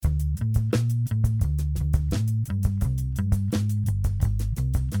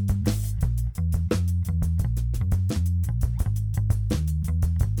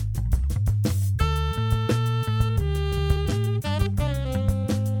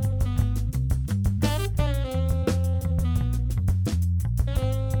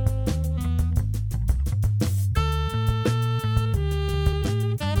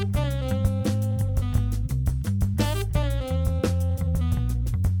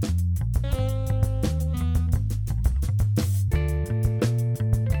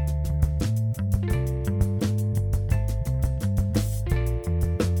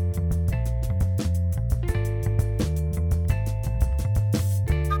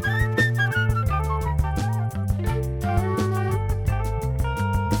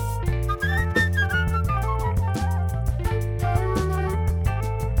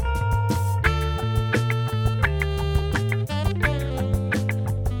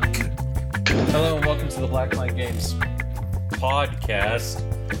to the Black Knight Games podcast.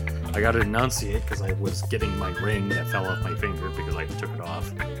 I gotta enunciate because I was getting my ring that fell off my finger because I took it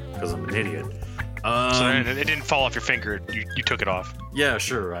off because I'm an idiot. So it didn't fall off your finger. You took it off. Yeah,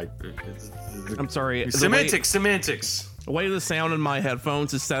 sure. I'm sorry. Semantics. The way the sound in my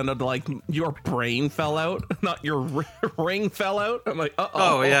headphones has sounded like your brain fell out, not your ring fell out. I'm like,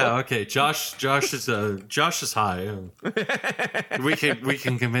 Oh yeah, okay. Josh is high. we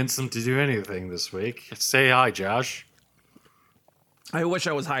can convince him to do anything this week. Say hi, Josh. I wish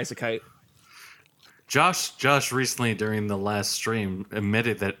I was high as a kite. Josh recently during the last stream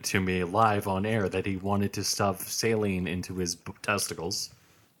admitted that to me live on air that he wanted to stuff saline into his testicles.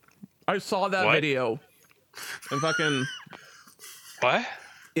 I saw that video. And fucking what?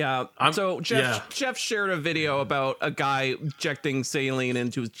 Yeah. So Jeff shared a video about a guy injecting saline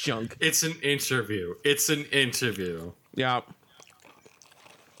into his junk. It's an interview. Yeah.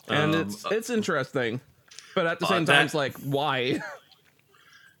 And it's interesting. But at the same time, it's like, why?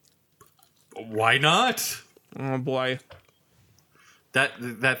 Why not? Oh boy.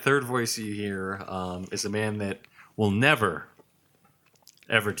 That third voice you hear is a man that will never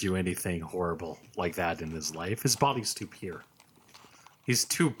ever do anything horrible like that in his life. His body's too pure. He's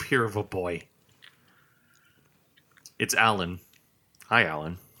too pure of a boy. It's Allan. Hi,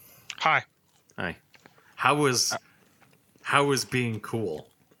 Allan. Hi. Hi. How was being cool?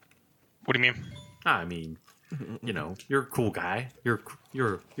 What do you mean? I mean, you know, you're a cool guy. You're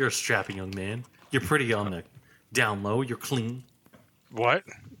a strapping young man. You're pretty on the down low. You're clean. What?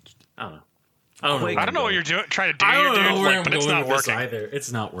 I don't know. I don't know what you're doing. Trying to do. I don't know where I'm but it's not working either.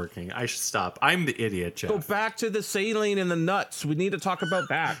 It's not working. I should stop. I'm the idiot, Jeff. Go back to the saline in the nuts. We need to talk about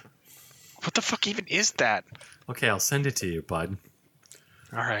that. What the fuck even is that? Okay, I'll send it to you, bud.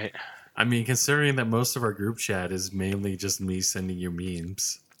 All right. I mean, considering that most of our group chat is mainly just me sending you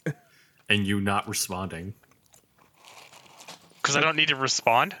memes and you not responding. Because I don't need to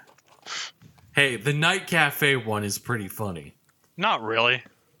respond? Hey, the Night Cafe one is pretty funny. Not really.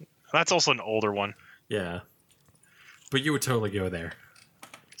 That's also an older one. Yeah. But you would totally go there.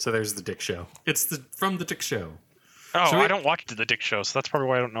 So there's the Dick Show. It's from the Dick Show. Oh, I don't watch the Dick Show, so that's probably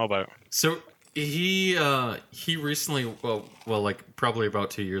why I don't know about it. So he recently, well, like probably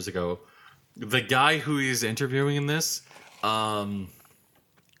about 2 years ago, the guy who he's interviewing in this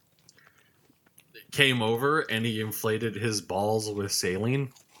came over and he inflated his balls with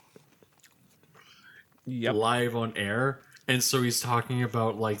saline. Yep. Live on air. And so he's talking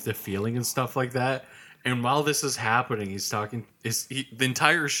about like the feeling and stuff like that. And while this is happening, he's talking the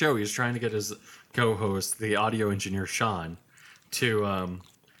entire show. He's trying to get his co-host, the audio engineer Sean, to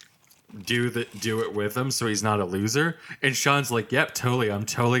do it with him, so he's not a loser. And Sean's like, "Yep, totally. I'm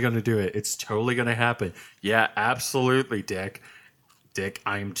totally gonna do it. It's totally gonna happen. Yeah, absolutely, Dick,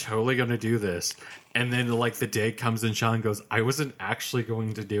 I'm totally gonna do this." And then like the day comes and Sean goes, "I wasn't actually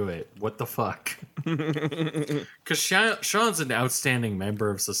going to do it. What the fuck?" Because Sean's an outstanding member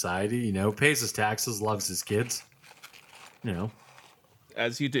of society, you know, pays his taxes, loves his kids, you know.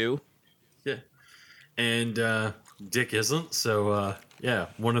 As you do. Yeah. And Dick isn't, so yeah,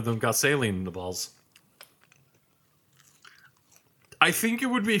 one of them got saline in the balls. I think it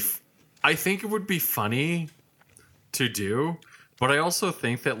would be funny to do. But I also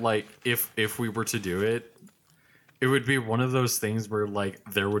think that, like, if we were to do it, it would be one of those things where, like,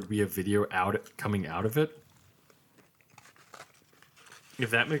 there would be a video coming out of it.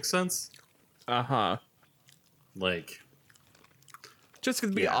 If that makes sense. Uh-huh. Like. Just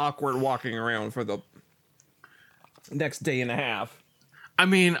gonna be awkward walking around for the next day and a half. I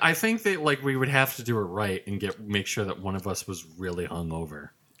mean, I think that, like, we would have to do it right and make sure that one of us was really hungover.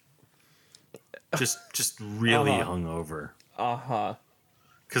 Just really hungover. Uh-huh.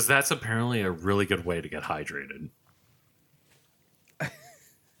 Because that's apparently a really good way to get hydrated.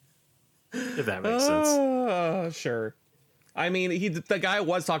 If that makes sense. Sure. I mean, the guy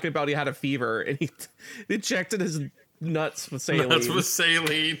was talking about he had a fever, and he injected his nuts with saline. Nuts with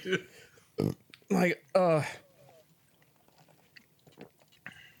saline. Like,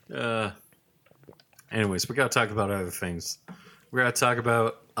 Anyways, we gotta talk about other things.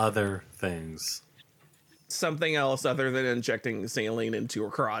 Something else other than injecting saline into your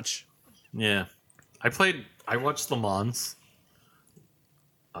crotch. Yeah. I watched Le Mans.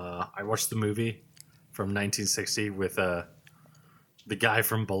 I watched the movie from 1960 with the guy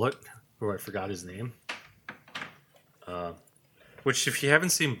from Bullitt, who I forgot his name. Which, if you haven't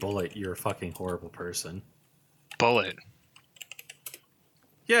seen Bullitt, you're a fucking horrible person. Bullitt?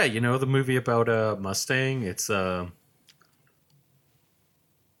 Yeah, you know the movie about Mustang? It's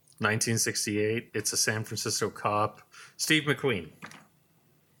 1968. It's a San Francisco cop, Steve McQueen.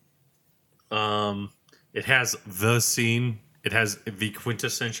 It has the scene. It has the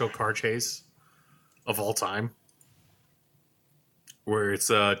quintessential car chase of all time, where it's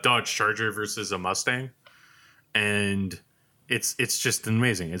a Dodge Charger versus a Mustang, and it's just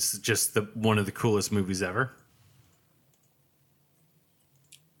amazing. It's just one of the coolest movies ever.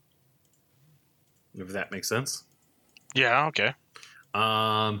 If that makes sense. Yeah. Okay.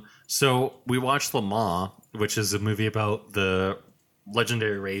 So we watched Le Mans, which is a movie about the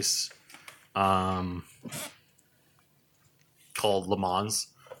legendary race, called Le Mans.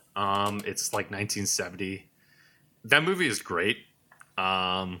 It's like 1970. That movie is great.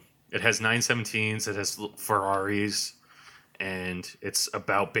 It has 917s, it has Ferraris, and it's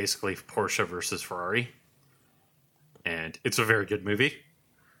about basically Porsche versus Ferrari. And it's a very good movie.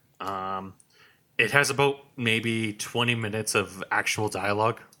 It has about maybe 20 minutes of actual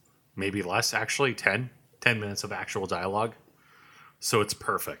dialogue, maybe less, actually, 10 minutes of actual dialogue. So it's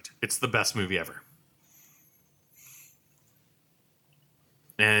perfect. It's the best movie ever.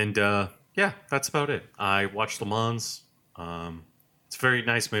 And yeah, that's about it. I watched Le Mans. It's a very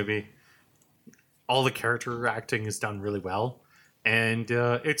nice movie. All the character acting is done really well. And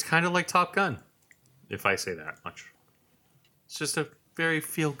it's kind of like Top Gun, if I say that much. It's just a very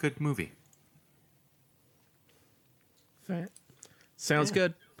feel-good movie. Sounds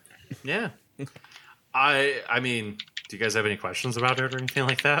good. Yeah. I mean, do you guys have any questions about it or anything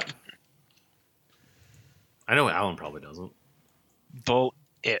like that? I know Allan probably doesn't.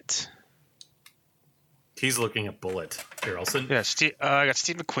 Bullet. He's looking at Bullet. Harrelson. Yeah, I got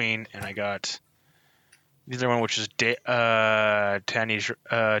Steve McQueen, and I got the other one, which is Tani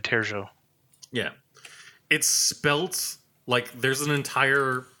Terjo. Yeah. It's spelt like there's an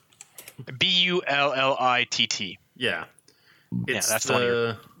entire... Bullitt. Yeah. It's that's the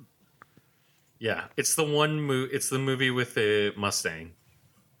one. Yeah, it's the one it's the movie with the Mustang.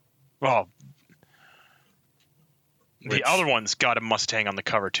 Well, the other one's got a Mustang on the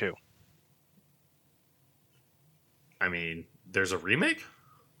cover too. I mean, there's a remake?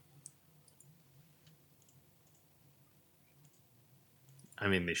 I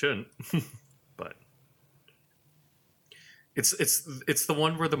mean, they shouldn't. But it's the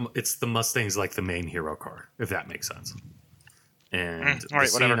one where it's the Mustang's like the main hero car, if that makes sense. And the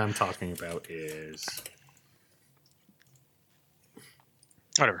scene I'm talking about is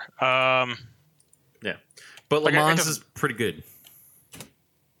whatever. Yeah, but Le Mans is pretty good.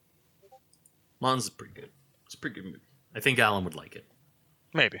 Le Mans is pretty good. It's a pretty good movie. I think Allan would like it.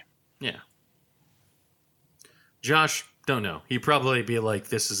 Maybe. Yeah. Josh, don't know. He'd probably be like,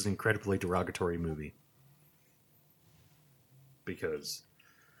 "This is an incredibly derogatory movie," because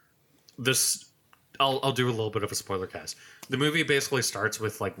this. I'll do a little bit of a spoiler cast. The movie basically starts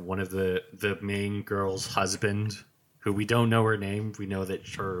with like one of the main girl's husband, who we don't know her name. We know that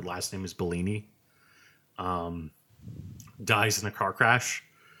her last name is Bellini. Dies in a car crash,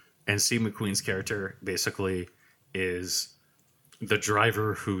 and Steve McQueen's character basically is the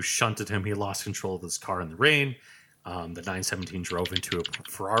driver who shunted him. He lost control of his car in the rain. The 917 drove into a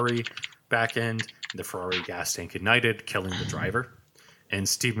Ferrari back end. The Ferrari gas tank ignited, killing the driver. And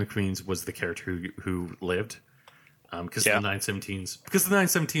Steve McQueen's was the character who lived, because the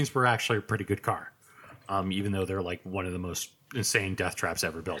 917s were actually a pretty good car, even though they're like one of the most insane death traps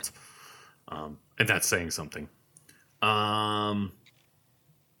ever built, and that's saying something.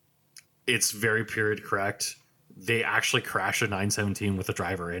 It's very period correct. They actually crashed a 917 with a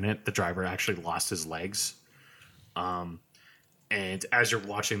driver in it. The driver actually lost his legs. And as you're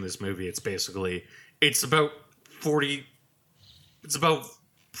watching this movie, it's about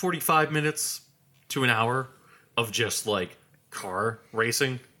 45 minutes to an hour of just like car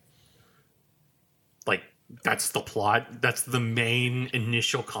racing. Like that's the plot. That's the main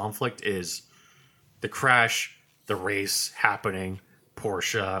initial conflict is the crash, the race happening,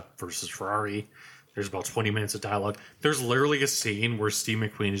 Porsche versus Ferrari. There's about 20 minutes of dialogue. There's literally a scene where Steve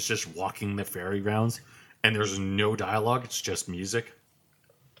McQueen is just walking the ferry grounds and there's no dialogue. It's just music.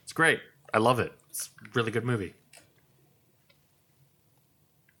 It's great. I love it. It's a really good movie.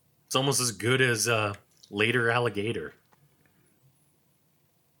 It's almost as good as Later Alligator.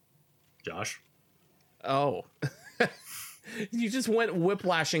 Josh? Oh. You just went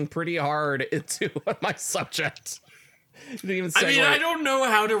whiplashing pretty hard into my subject. You didn't even say I don't know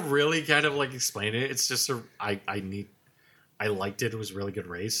how to really kind of like explain it. It's just I liked it. It was a really good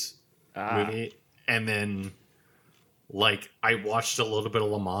race movie. And then like I watched a little bit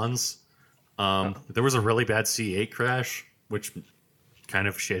of Le Mans. There was a really bad C8 crash, which kind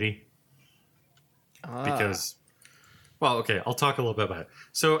of shitty. Because, well, okay, I'll talk a little bit about it.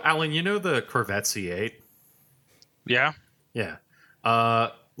 So, Allan, you know the Corvette C8? Yeah. Yeah.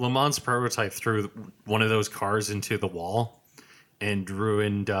 Le Mans Prototype threw one of those cars into the wall and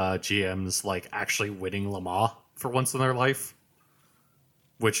ruined GM's like actually winning Le Mans for once in their life,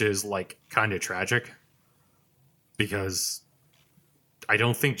 which is like kind of tragic because I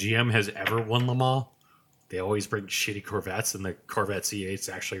don't think GM has ever won Le Mans. They always bring shitty Corvettes, and the Corvette C8 is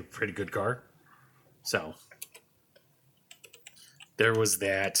actually a pretty good car. So there was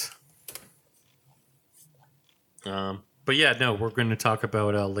that. But yeah, no, we're going to talk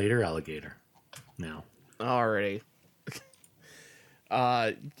about Later Alligator now. Alrighty.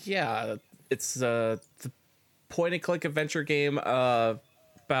 Yeah, it's the point-and-click adventure game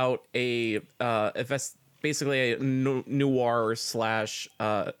about a basically a noir slash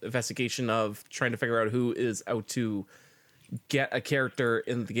investigation of trying to figure out who is out to get a character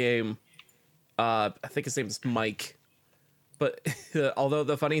in the game. I think his name is Mike. But although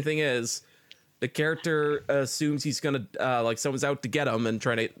the funny thing is, the character assumes he's gonna like someone's out to get him and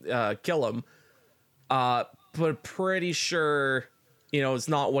trying to kill him. But pretty sure, you know, it's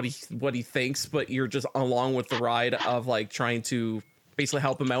not what he thinks. But you're just along with the ride of like trying to basically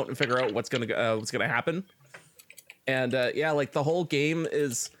help him out and figure out what's gonna happen. And yeah, like the whole game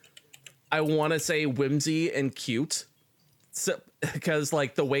is, I want to say, whimsy and cute. So, because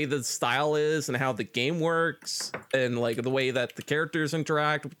like the way the style is and how the game works and like the way that the characters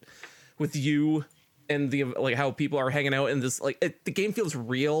interact with you and the like how people are hanging out in this, like the game feels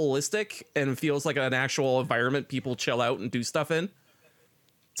realistic and feels like an actual environment people chill out and do stuff in.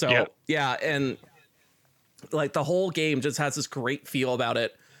 So yeah, and like the whole game just has this great feel about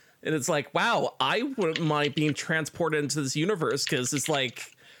it. And it's like, wow, I wouldn't mind being transported into this universe because it's like,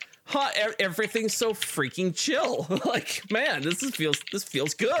 everything's so freaking chill. Like, man, this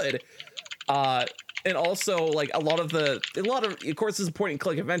feels good. And also, like, of course, this is a point and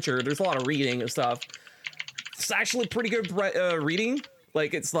click adventure. There's a lot of reading and stuff. It's actually pretty good reading.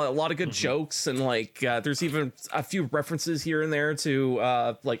 Like, it's a lot of good jokes, and like, there's even a few references here and there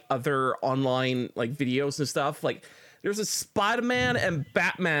to like other online like videos and stuff. Like, there's a Spider-Man and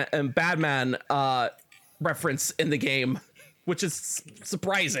Batman reference in the game, which is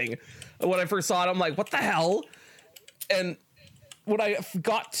surprising. When I first saw it, I'm like, what the hell? And when I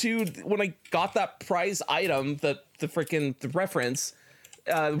got that prize item, the reference,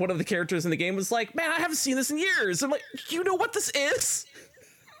 one of the characters in the game was like, man, I haven't seen this in years. I'm like, you know what this is?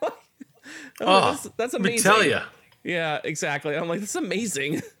 That's amazing. Let me tell you. Yeah, exactly. I'm like, this is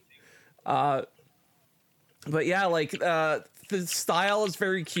amazing. But yeah, like the style is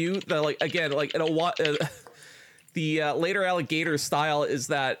very cute. The like again, like the Later Alligator style is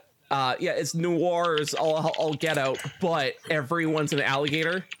that yeah, it's noirs all get out, but everyone's an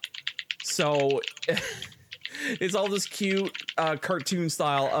alligator. So it's all this cute cartoon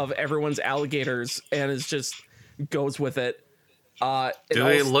style of everyone's alligators, and it just goes with it. Do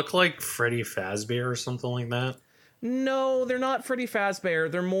they look like Freddy Fazbear or something like that? No, they're not Freddy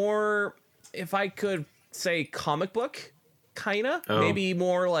Fazbear. They're more, if I could say, comic book, kinda. Oh. Maybe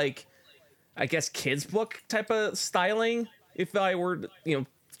more like, I guess, kids book type of styling. If I were,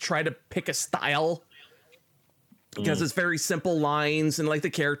 try to pick a style, because it's very simple lines, and like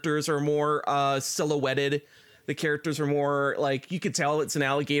the characters are more silhouetted. The characters are more like, you could tell it's an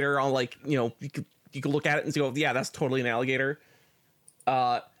alligator on like, you could look at it and go, yeah, that's totally an alligator.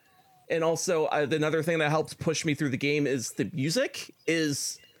 And also another thing that helps push me through the game is the music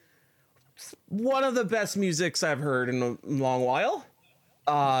is one of the best musics I've heard in a long while.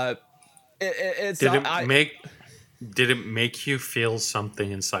 Did it make you feel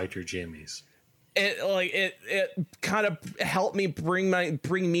something inside your jammies? It kind of helped me bring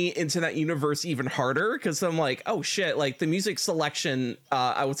me into that universe even harder, because I'm like, oh shit, like the music selection,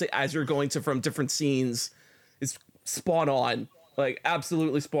 I would say, as you're going to from different scenes, is spot on, like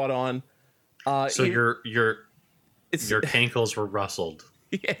absolutely spot on. So your cankles were rustled.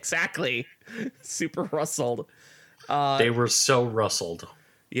 Exactly, super rustled. They were so rustled.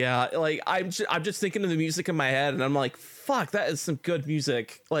 Yeah, like I'm just thinking of the music in my head, and I'm like, fuck, that is some good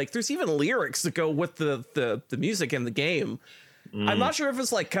music. Like, there's even lyrics that go with the music in the game. I'm not sure if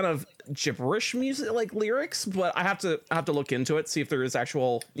it's like kind of gibberish music, like lyrics, but I have to look into it, see if there is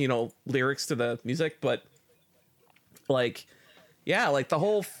actual, lyrics to the music. But like, yeah, like the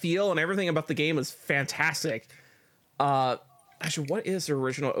whole feel and everything about the game is fantastic. Actually, what is the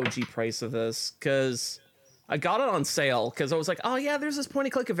original OG price of this? Because I got it on sale because I was like, oh yeah, there's this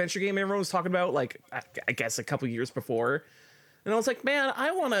point-and-click adventure game everyone was talking about, like, I guess a couple years before. And I was like, man,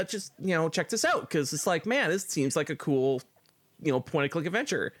 I want to just, check this out, because it's like, man, this seems like a cool, point-and-click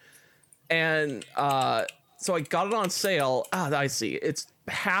adventure. And so I got it on sale. I see. It's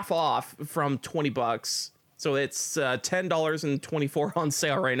half off from $20. So it's $10.24 on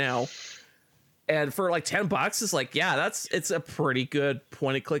sale right now. And for like $10, it's like, yeah, it's a pretty good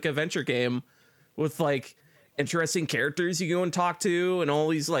point and click adventure game with like interesting characters you go and talk to, and all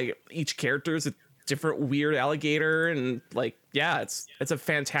these like each character is a different weird alligator, and like, yeah, it's a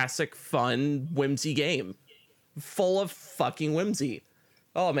fantastic, fun, whimsy game. Full of fucking whimsy.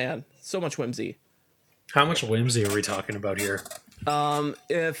 Oh man, so much whimsy. How much whimsy are we talking about here?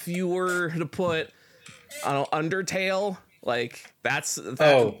 If you were to put, I don't know, Undertale, like that's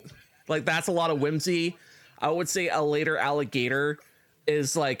a lot of whimsy. I would say a later alligator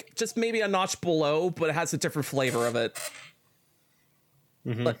is like just maybe a notch below, but it has a different flavor of it.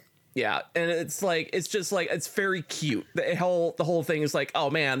 Mm-hmm. But, yeah, and it's just like it's very cute. The whole thing is like, oh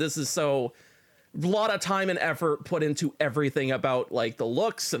man, this is so. A lot of time and effort put into everything about like the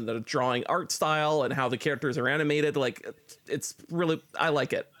looks and the drawing art style and how the characters are animated. Like it's really, I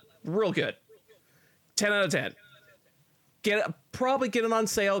like it. Real good. 10 out of 10. Probably get it on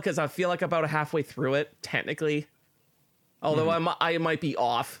sale because I feel like about halfway through it, technically. Although I might be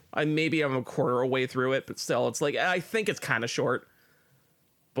off. I'm a quarter away through it, but still, it's like, I think it's kind of short.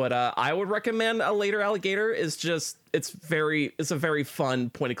 But I would recommend a later alligator. It's a very fun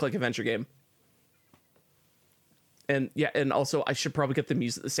point and click adventure game. And yeah, and also I should probably get the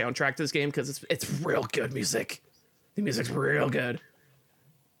soundtrack to this game because it's real good music. The music's real good.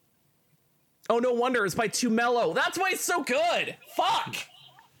 Oh, no wonder it's by Too Mellow. That's why it's so good. Fuck.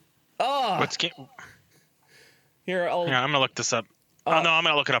 Oh. What's game? Here, I'm gonna look this up. No, I'm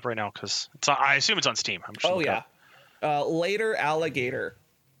gonna look it up right now because I assume it's on Steam. I'm just Later alligator.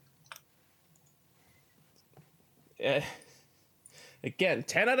 Again,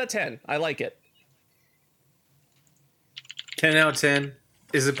 10 out of 10. I like it. 10 out of 10.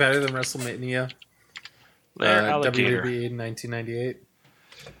 Is it better than WrestleMania? WWE in 1998.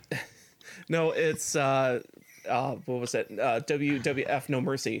 No, it's what was it? WWF No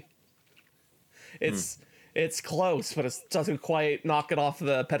Mercy. It's close, but it doesn't quite knock it off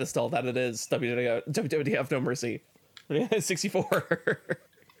the pedestal that it is. WWF No Mercy. 64.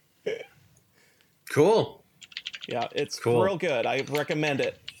 Cool. Yeah, it's cool. Real good. I recommend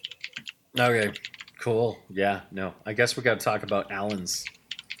it. Okay. Cool. Yeah. No. I guess we got to talk about Allan's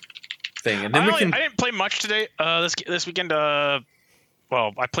thing, and then I didn't play much today. This weekend. Well,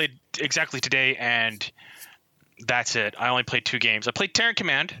 I played exactly today, and that's it. I only played 2 games. I played Terran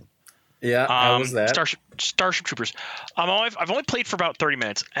Command. Yeah. How was that? Starship Troopers. I've only played for about 30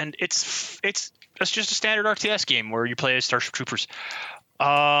 minutes, and it's just a standard RTS game where you play as Starship Troopers,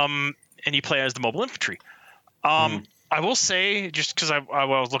 and you play as the mobile infantry. I will say, just because I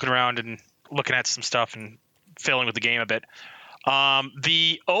was looking around and looking at some stuff and failing with the game a bit.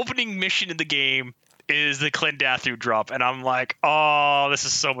 The opening mission in the game is the Klendathu drop, and I'm like, oh, this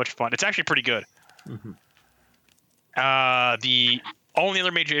is so much fun. It's actually pretty good. Mm-hmm. The only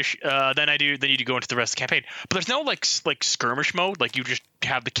other major issue, then you need to go into the rest of the campaign. But there's no like skirmish mode. Like you just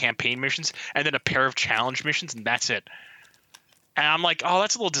have the campaign missions and then a pair of challenge missions, and that's it. And I'm like, oh,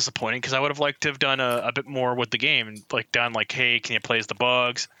 that's a little disappointing because I would have liked to have done a bit more with the game and like done like, hey, can you play as the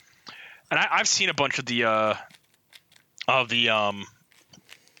bugs? And I've seen a bunch of the bugs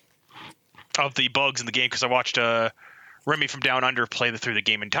in the game because I watched Remy from Down Under play through the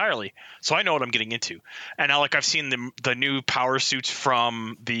game entirely, so I know what I'm getting into. And now, like, I've seen the new power suits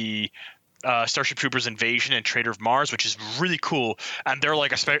from the Starship Troopers Invasion and Trader of Mars, which is really cool. And they're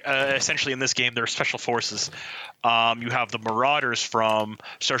like essentially in this game, they're special forces. You have the Marauders from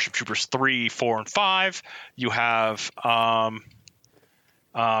Starship Troopers 3, 4, and 5. You have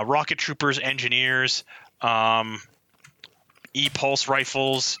rocket troopers, engineers, E-pulse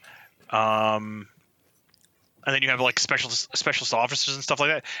rifles, and then you have like specialist officers and stuff like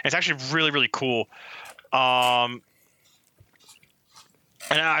that. And it's actually really, really cool.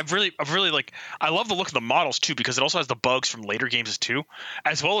 And I've really like, I love the look of the models too, because it also has the bugs from later games too,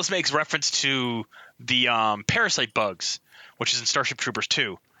 as well as makes reference to the parasite bugs, which is in Starship Troopers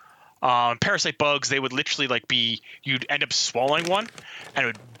 2. Parasite bugs, they would literally like you'd end up swallowing one and it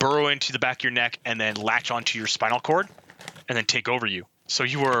would burrow into the back of your neck and then latch onto your spinal cord and then take over you. So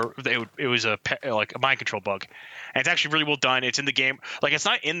it was a mind control bug, and it's actually really well done. It's in the game. Like, it's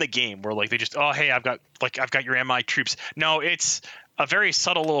not in the game where like they just, oh, hey, I've got your MI troops. No, it's a very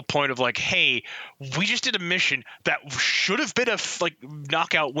subtle little point of like, hey, we just did a mission that should have been a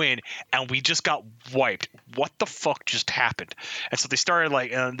knockout win, and we just got wiped. What the fuck just happened? And so they started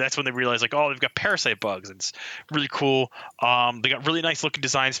and that's when they realized like, oh, they've got parasite bugs. And it's really cool. They got really nice looking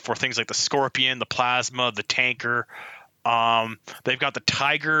designs for things like the Scorpion, the Plasma, the Tanker. They've got the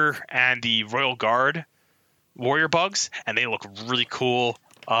Tiger and the Royal Guard warrior bugs, and they look really cool.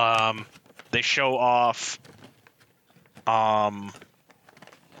 They show off.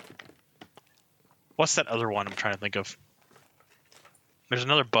 What's that other one I'm trying to think of? There's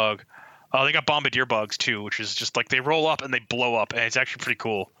another bug. Oh, they got bombardier bugs too, which is just like they roll up and they blow up, and it's actually pretty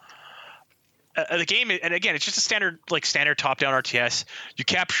cool. The game, and again, it's just a standard top-down RTS. You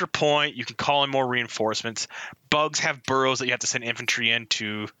capture a point, you can call in more reinforcements. Bugs have burrows that you have to send infantry in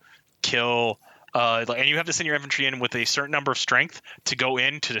to kill, and you have to send your infantry in with a certain number of strength to go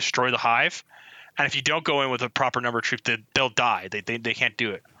in to destroy the hive. And if you don't go in with a proper number of troops, they'll die. They can't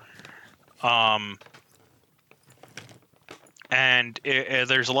do it. And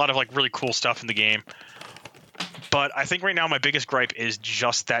there's a lot of like really cool stuff in the game. But I think right now my biggest gripe is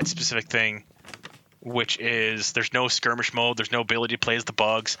just that specific thing, which is there's no skirmish mode. There's no ability to play as the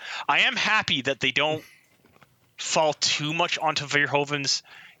bugs. I am happy that they don't fall too much onto Verhoeven's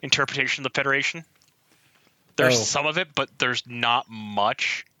interpretation of the Federation. There's some of it, but there's not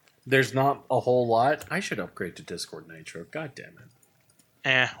much. There's not a whole lot. I should upgrade to Discord Nitro. God damn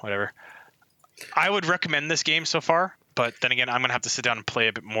it. Whatever. I would recommend this game so far, but then again, I'm going to have to sit down and play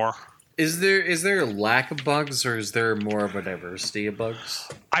a bit more. Is there a lack of bugs, or is there more of a diversity of bugs?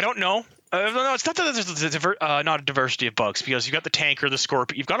 I don't know. No, it's not that there's not a diversity of bugs, because you've got the tanker, the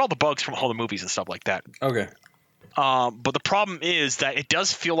scorpion, you've got all the bugs from all the movies and stuff like that. Okay. But the problem is that it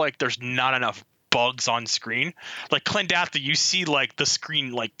does feel like there's not enough bugs on screen. Like Clendatha, you see like the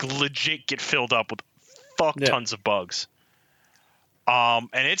screen like legit get filled up with tons of bugs. And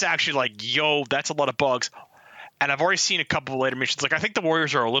it's actually like, yo, that's a lot of bugs. And I've already seen a couple of later missions. Like I think the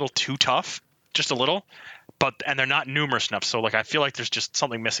warriors are a little too tough, just a little. And they're not numerous enough, so like I feel like there's just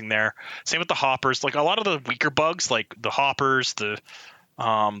something missing there. Same with the hoppers. Like a lot of the weaker bugs, like the hoppers, the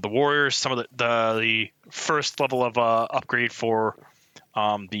warriors, some of the first level of upgrade for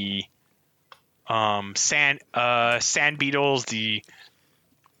the sand beetles, the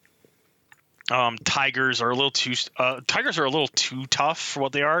tigers are a little too tough for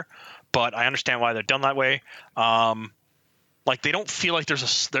what they are, but I understand why they're done that way. Like they don't feel like there's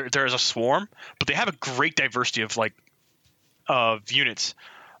a swarm, but they have a great diversity of like units.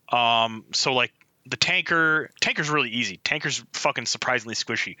 So like the tanker's really easy. Tanker's fucking surprisingly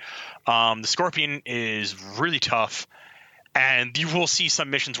squishy. The scorpion is really tough, and you will see some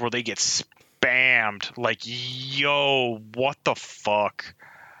missions where they get spammed. Like, yo, what the fuck?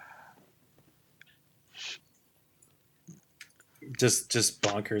 Just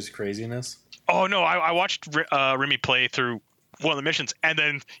bonkers craziness. Oh no, I watched Remy play through one of the missions, and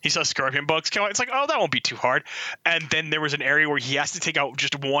then he saw scorpion bugs come out. It's like, oh, that won't be too hard. And then there was an area where he has to take out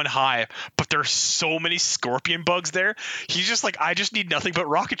just one hive, but there's so many scorpion bugs there. He's just like, I just need nothing but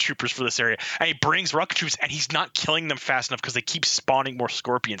rocket troopers for this area. And he brings rocket troopers, and he's not killing them fast enough because they keep spawning more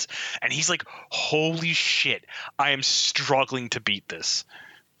scorpions. And he's like, holy shit, I am struggling to beat this.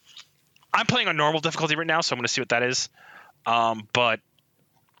 I'm playing on normal difficulty right now, so I'm going to see what that is. But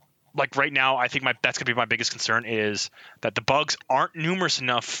like right now, I think that's going to be my biggest concern, is that the bugs aren't numerous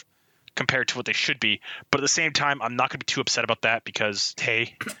enough compared to what they should be. But at the same time, I'm not going to be too upset about that because,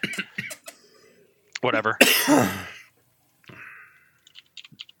 hey, whatever.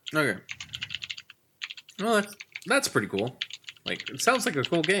 Okay. Well, that's pretty cool. Like, it sounds like a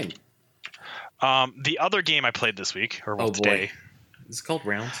cool game. The other game I played this week, or today. It's called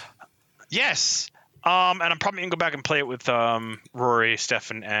Rounds. Yes. And I'm probably gonna go back and play it with Rory,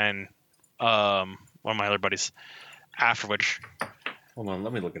 Stefan, and one of my other buddies. After which, hold on,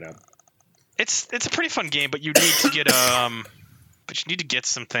 let me look it up. It's a pretty fun game, but you need to get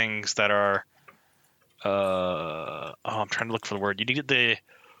some things that are. I'm trying to look for the word. You need the.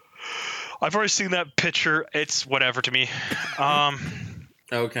 I've already seen that picture. It's whatever to me.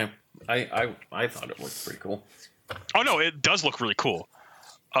 Okay, I thought it looked pretty cool. Oh no, it does look really cool.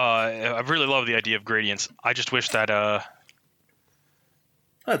 I really love the idea of gradients. I just wish that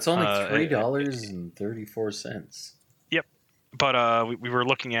it's only $3.34. Yep, but we were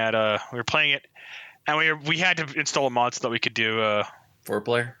looking at we were playing it, and we had to install a mod so that we could do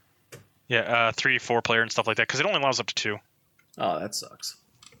 4-player. Yeah, 3-4 player and stuff like that, because it only allows up to 2. Oh, that sucks.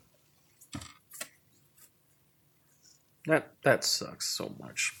 That sucks so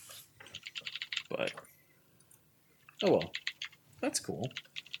much. But oh well, that's cool.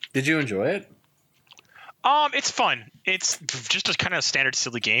 Did you enjoy it? It's fun. It's just a kind of standard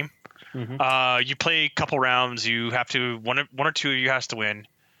silly game. Mm-hmm. You play a couple rounds. You have to one or two of you has to win.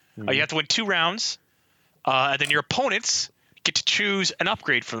 Mm-hmm. You have to win 2 rounds, and then your opponents get to choose an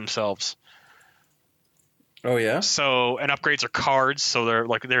upgrade for themselves. Oh yeah. So, and upgrades are cards. So they're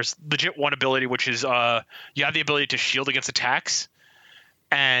like, there's legit one ability, which is you have the ability to shield against attacks,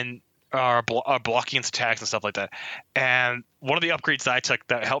 and blocking against attacks and stuff like that. And one of the upgrades that I took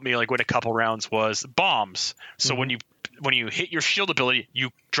that helped me like win a couple rounds was bombs. So when you hit your shield ability,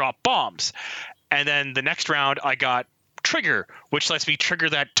 you drop bombs. And then the next round I got trigger, which lets me trigger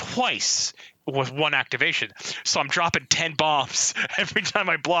that twice with one activation. So I'm dropping 10 bombs every time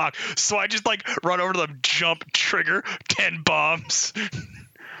I block. So I just like run over to them, jump, trigger 10 bombs.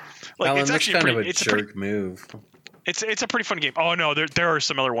 Like Allan, it's that's actually kind of a it's jerk move. It's a pretty fun game. Oh no, there are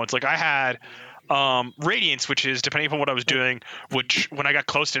some other ones. Like I had Radiance, which is depending upon what I was doing, which when I got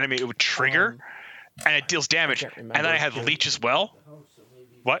close to an enemy, it would trigger and it deals damage. And then I had Leech as well.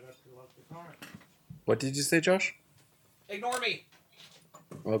 What? What did you say, Josh? Ignore me.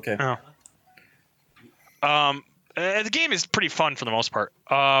 Okay. Oh. The game is pretty fun for the most part.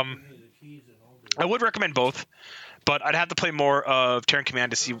 I would recommend both, but I'd have to play more of Terran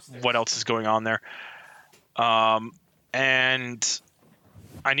Command to see what else is going on there. And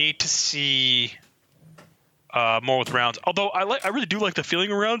I need to see more with rounds. Although I really do like the feeling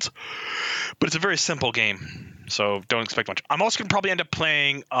of rounds, but it's a very simple game, so don't expect much. I'm also gonna probably end up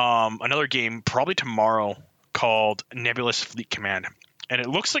playing another game probably tomorrow called Nebulous Fleet Command, and it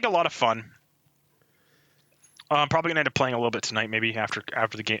looks like a lot of fun. I'm probably gonna end up playing a little bit tonight, maybe after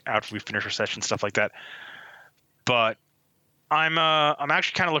the game, after we finish our session, stuff like that. But I'm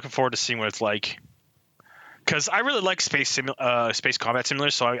actually kind of looking forward to seeing what it's like, because I really like space combat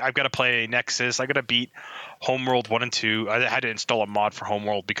simulators. So I've got to play Nexus. I got to beat Homeworld 1 and 2. I had to install a mod for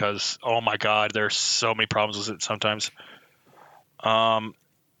Homeworld because oh my god, there's so many problems with it sometimes. I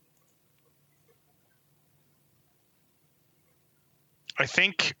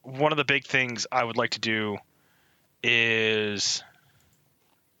think one of the big things I would like to do is,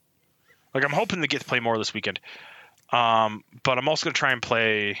 like, I'm hoping to get to play more this weekend, but I'm also going to try and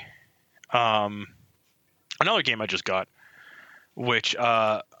play another game I just got, which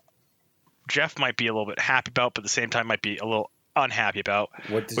Jeff might be a little bit happy about, but at the same time might be a little unhappy about.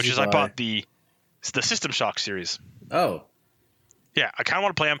 What did which you is buy? I bought the System Shock series. Oh. Yeah, I kind of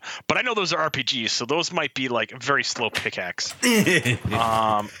want to play them, but I know those are RPGs, so those might be like very slow pickaxe. System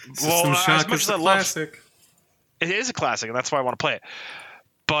Shock as much is as I a love, classic. it is a classic, and that's why I want to play it.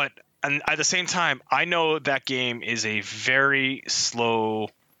 But and at the same time, I know that game is a very slow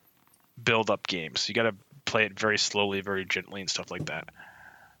build-up game, so you got to play it very slowly, very gently, and stuff like that.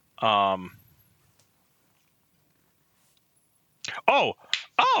 I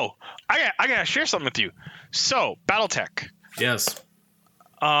gotta share something with you. So, BattleTech. Yes.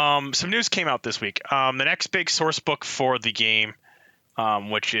 Some news came out this week. The next big source book for the game,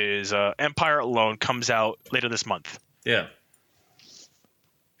 which is Empire Alone, comes out later this month. Yeah.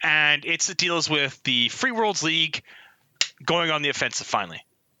 And it deals with the Free Worlds League going on the offensive finally.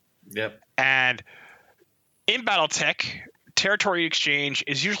 Yep. And in BattleTech, territory exchange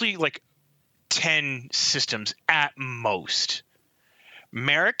is usually like 10 systems at most.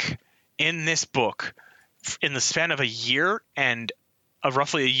 Merrick, in this book, in the span of a year and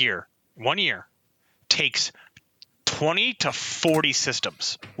roughly a year, 1 year, takes 20 to 40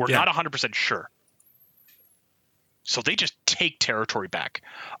 systems. We're not 100% sure. So they just take territory back.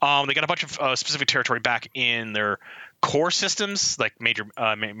 They got a bunch of specific territory back in their core systems, like major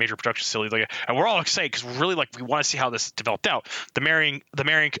production facilities, and we're all excited because really we want to see how this developed out. The Marian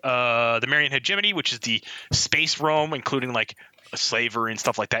hegemony, which is the space realm, including like slavery and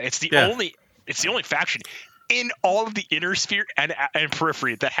stuff like that. It's the only faction in all of the inner sphere and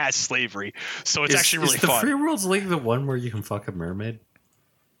periphery that has slavery. So it's actually really fun. Is the Free Worlds League the one where you can fuck a mermaid?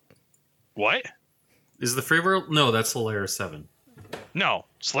 What? Is the Free World? No, that's Solaris 7. No,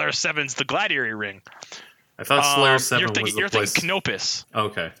 Solaris 7's the Gladiator Ring. I thought Solaris 7 was the You're place. thinking Canopus.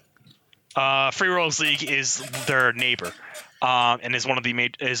 Okay. Free Worlds League is their neighbor, and is one of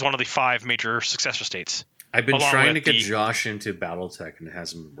the 5 major successor states. I've been trying to get Josh into BattleTech and it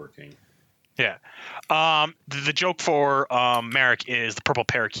hasn't been working. Yeah. The joke for Merrick is the purple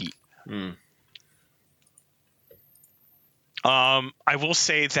parakeet. I will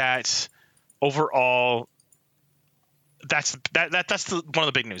say that overall, that's one of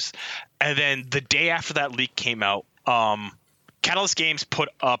the big news. And then the day after that leak came out, Catalyst Games put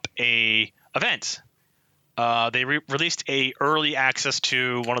up a event. They released a early access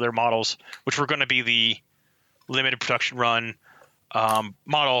to one of their models, which were going to be the limited production run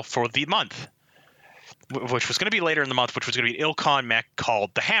model for the month, which was going to be later in the month, which was going to be an Ilkon mech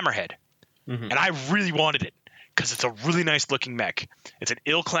called the Hammerhead. And I really wanted it because it's a really nice looking mech. It's an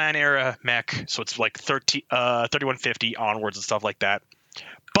Ilclan era mech, so it's like 3150 onwards and stuff like that.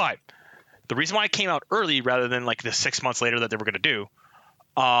 But the reason why it came out early rather than like the 6 months later that they were going to do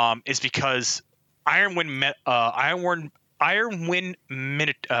is because Ironwind Iron Wind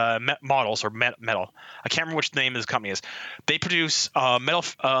models or metal. I can't remember which the name of the company is. They produce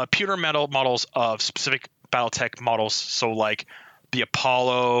pewter metal models of specific BattleTech models. So like the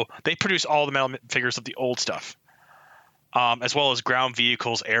Apollo, they produce all the metal figures of the old stuff, as well as ground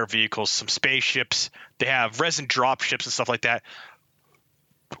vehicles, air vehicles, some spaceships. They have resin drop ships and stuff like that.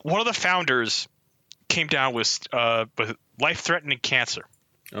 One of the founders came down with life-threatening cancer.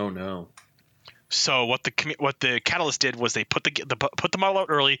 Oh no. So what the Catalyst did was they put the model out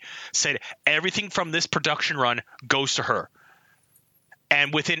early, said everything from this production run goes to her,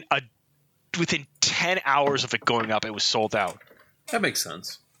 and within 10 hours of it going up, it was sold out. That makes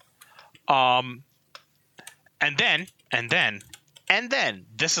sense. And then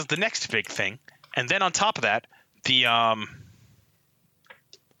this is the next big thing. And then on top of that, the oh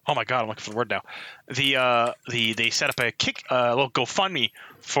my god, I'm looking for the word now. They set up a little GoFundMe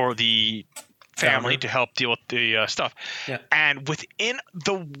for the family to help deal with the stuff. Yeah. And within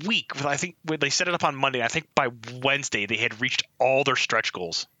the week, I think they set it up on Monday. I think by Wednesday they had reached all their stretch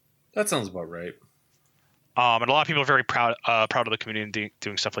goals. That sounds about right. And a lot of people are very proud of the community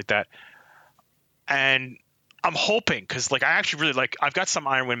doing stuff like that. And I'm hoping, because like I actually really like, I've got some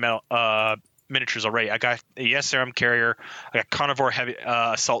Iron Wind metal miniatures already. I got a SRM carrier, I got carnivore heavy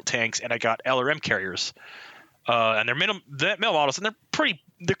assault tanks, and I got LRM carriers. And they're middle models, and they're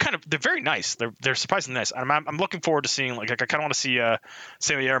very nice. They're surprisingly nice. And I'm looking forward to seeing like I kind of want to see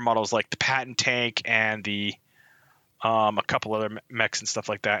some of the air models like the Patton tank and the a couple other mechs and stuff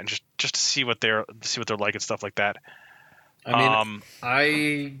like that, and just to see what they're like and stuff like that. I mean,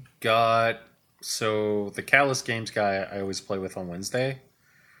 I got the Callus Games guy I always play with on Wednesday.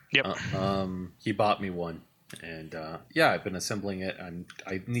 Yep. He bought me one, and I've been assembling it.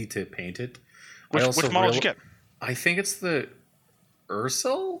 I need to paint it. Which model did you get? I think it's the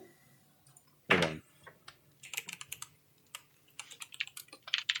Ursel. Hold on.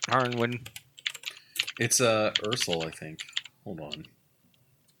 Iron Wind. It's Ursel, I think. Hold on.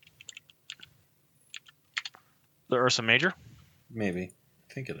 The Ursa Major? Maybe.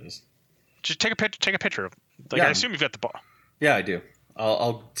 I think it is. Just take a picture of. Like, I assume you've got the ball. Yeah, I do.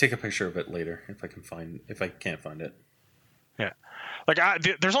 I'll take a picture of it later if I can't find it. Yeah. Like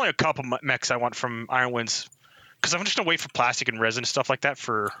there's only a couple mechs I want from Iron Winds, because I'm just gonna wait for plastic and resin and stuff like that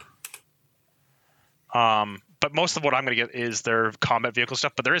for. But most of what I'm gonna get is their combat vehicle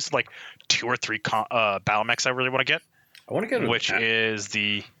stuff. But there is like 2 or 3 battle mechs I really want to get. I want to get which is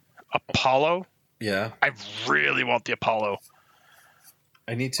the Apollo. Yeah. I really want the Apollo.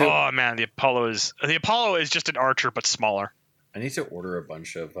 I need to. Oh man, the Apollo is just an archer but smaller. I need to order a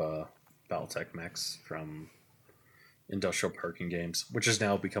bunch of BattleTech mechs from Industrial Parking Games, which has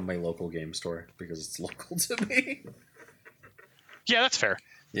now become my local game store because it's local to me. Yeah, that's fair.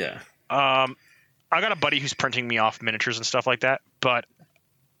 Yeah. I got a buddy who's printing me off miniatures and stuff like that, but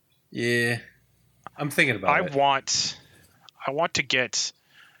yeah, I'm thinking about it. I want to get.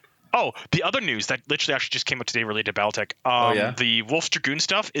 Oh, the other news that literally actually just came up today related to BattleTech. The Wolf's Dragoon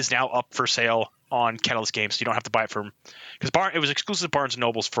stuff is now up for sale on Catalyst Games, so you don't have to buy it from because it was exclusive to Barnes &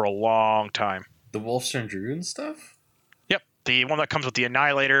 Nobles for a long time. The Wolf's Dragoon stuff? Yep, the one that comes with the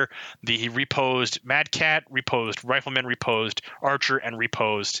Annihilator, the reposed Mad Cat, reposed Rifleman, reposed Archer, and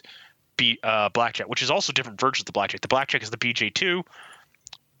reposed Blackjack, which is also different versions of the Blackjack. The Blackjack is the BJ2.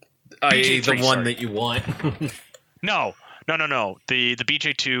 The one that you want. No. The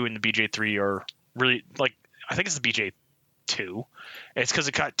BJ2 and the BJ3 are really like I think it's the BJ2. It's because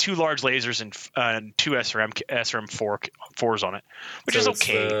it got 2 large lasers and 2 SRM4s on it, which is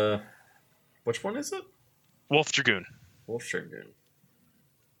okay. Which one is it? Wolf Dragoon. Wolf Dragoon.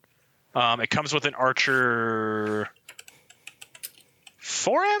 It comes with an Archer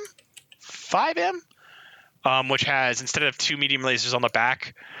 4M, 5M, which has instead of 2 medium lasers on the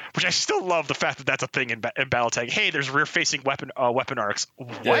back. Which I still love the fact that that's a thing in BattleTech. Hey, there's rear-facing weapon arcs.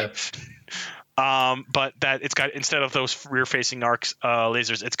 What? Yeah. But that it's got instead of those rear-facing arcs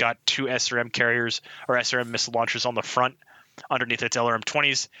lasers, it's got 2 SRM carriers or SRM missile launchers on the front. Underneath its LRM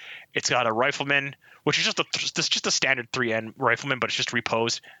 20s, it's got a rifleman, which is just a standard 3N rifleman, but it's just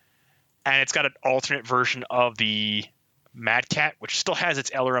reposed. And it's got an alternate version of the Mad Cat, which still has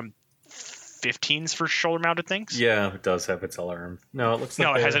its LRM 15s for shoulder-mounted things. Yeah, it does have its LRM. No, it looks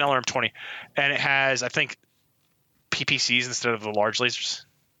like it has an LRM 20, and it has I think PPCs instead of the large lasers.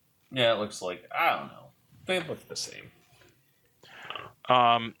 Yeah, it looks like I don't know. They look the same.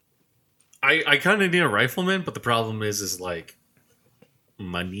 I kind of need a rifleman, but the problem is like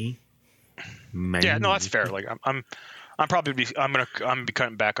money. Yeah, no, that's fair. Like I'm gonna be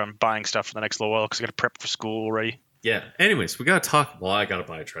cutting back on buying stuff for the next little while because I got to prep for school already. Yeah. Anyways, we gotta talk. Well, I gotta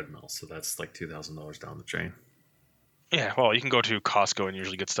buy a treadmill, so that's like $2,000 down the drain. Yeah, well, you can go to Costco and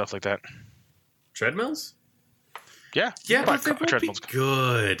usually get stuff like that. Treadmills? Yeah. Yeah, buy but they won't be treadmills.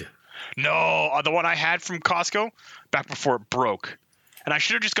 good. No, the one I had from Costco back before it broke. And I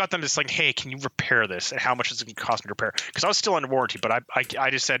should have just got them just like, hey, can you repair this? And how much is it going to cost me to repair? Because I was still under warranty, but I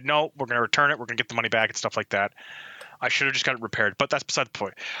just said, no, we're going to return it. We're going to get the money back and stuff like that. I should have just got it repaired, but that's beside the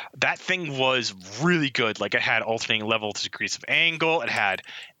point. That thing was really good. Like, it had alternating levels, degrees of angle. It had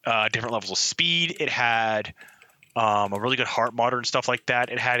different levels of speed. It had a really good heart monitor and stuff like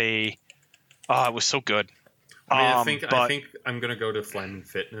that. It had it was so good. I think I'm going to go to Flyman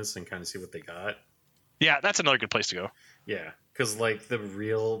Fitness and kind of see what they got. Yeah, that's another good place to go. Yeah, because like the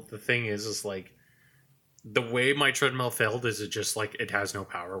thing is like the way my treadmill failed is it just like it has no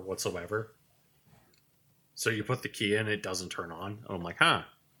power whatsoever. So you put the key in, it doesn't turn on. And I'm like,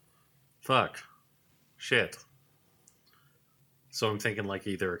 fuck, shit. So I'm thinking like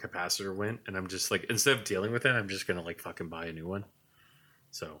either a capacitor went, and I'm just like, instead of dealing with it, I'm just gonna like fucking buy a new one.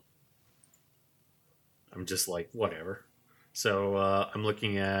 So I'm just like, whatever. So I'm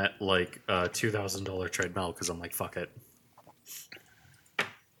looking at like a $2,000 treadmill because I'm like, fuck it.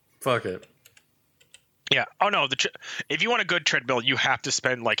 Fuck it. Yeah. Oh no. If you want a good treadmill, you have to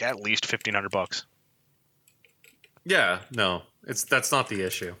spend like at least $1,500. Yeah. No. That's not the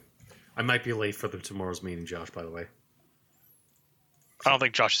issue. I might be late for tomorrow's meeting, Josh. By the way. I don't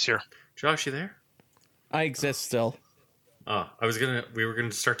think Josh is here. Josh, you there? I exist still. We were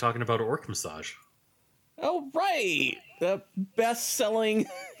gonna start talking about orc massage. Oh right, the best-selling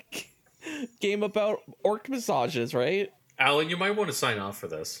game about orc massages, right? Allan, you might want to sign off for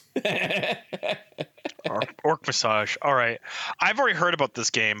this. Orc massage. All right. I've already heard about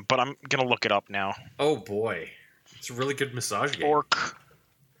this game, but I'm gonna look it up now. Oh boy, it's a really good massage game. Orc.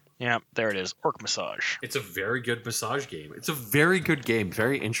 Yeah, there it is. Orc massage. It's a very good massage game. It's a very good game.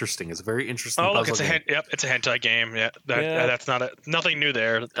 Very interesting. It's a very interesting. Oh, look, puzzle game. it's a hentai game. Yeah, that's nothing new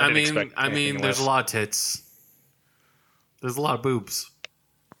there. I mean, there's a lot of tits. There's a lot of boobs.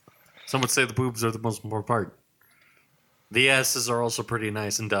 Some would say the boobs are the most important part. The asses are also pretty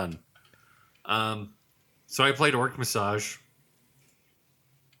nice and done. So I played Orc Massage.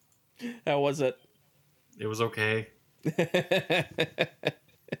 How was it? It was okay.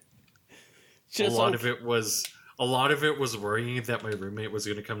 A lot of it was worrying that my roommate was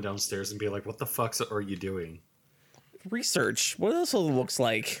going to come downstairs and be like, "What the fuck are you doing?" Research. What else looks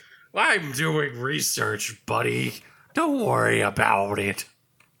like? I'm doing research, buddy. Don't worry about it.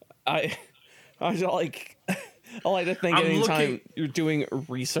 I like to think anytime you're doing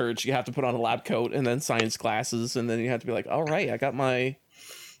research, you have to put on a lab coat and then science glasses, and then you have to be like, all right, I got my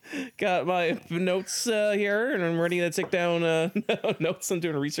notes here, and I'm ready to take down notes. I'm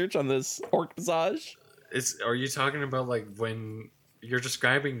doing research on this orc massage. Are you talking about like when you're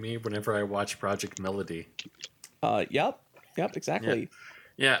describing me whenever I watch Project Melody? Yep, exactly.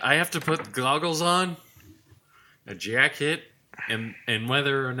 Yeah, I have to put goggles on, a jacket, and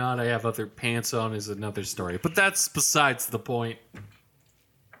whether or not I have other pants on is another story. But that's besides the point.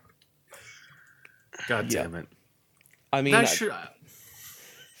 God damn it. I mean,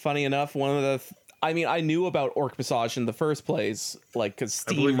 funny enough, I knew about Orc Massage in the first place, like, because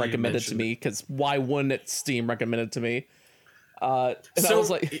Steam recommended it to me, because why wouldn't it Steam recommend it to me? And I was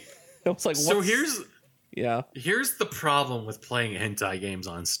like, so here's the problem with playing hentai games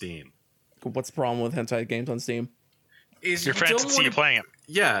on Steam. What's the problem with hentai games on Steam? Is your friends can see you playing it.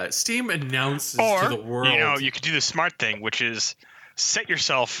 Yeah, Steam announces to the world. You could do the smart thing, which is set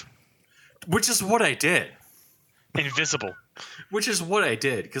yourself... Which is what I did. Invisible. Which is what I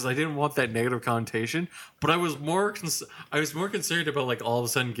did, because I didn't want that negative connotation. But I was more concerned about like all of a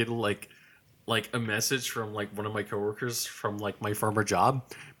sudden getting like a message from like one of my coworkers from like my former job,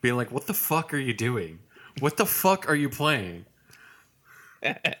 being like, "What the fuck are you doing? What the fuck are you playing?"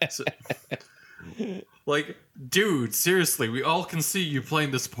 Like, dude, seriously, we all can see you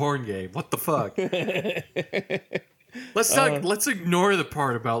playing this porn game. What the fuck? Let's ignore the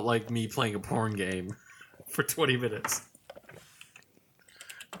part about like me playing a porn game for 20 minutes.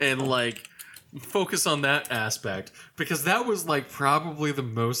 And like focus on that aspect, because that was like probably the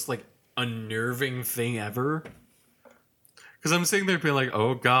most like unnerving thing ever. Because I'm sitting there being like,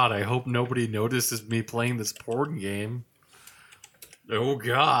 "Oh God, I hope nobody notices me playing this porn game." Oh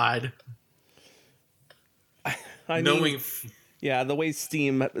God. The way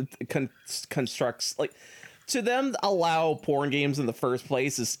Steam constructs, like, to them, allow porn games in the first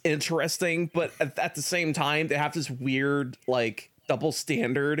place is interesting, but at the same time, they have this weird, like, double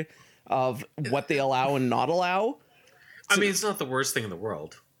standard of what they allow and not allow. I mean, it's not the worst thing in the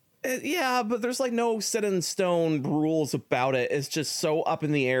world. Yeah, but there's like no set in stone rules about it. It's just so up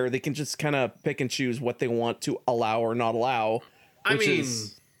in the air. They can just kind of pick and choose what they want to allow or not allow.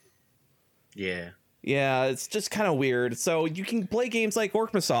 Yeah. Yeah, it's just kind of weird. So you can play games like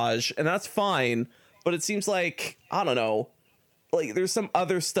Orc Massage, and that's fine. But it seems like, I don't know, like there's some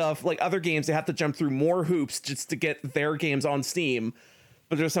other stuff, like other games, they have to jump through more hoops just to get their games on Steam.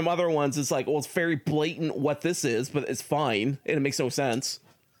 But there's some other ones, it's like, well, it's very blatant what this is, but it's fine, and it makes no sense.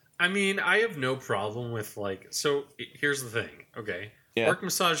 I mean, I have no problem with so here's the thing, okay? Yeah. Orc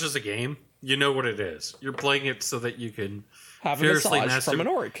Massage is a game. You know what it is. You're playing it so that you can Have a massage from an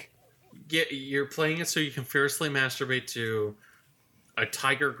orc. Yeah, you're playing it so you can fiercely masturbate to a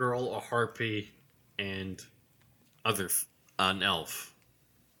tiger girl, a harpy, and an elf.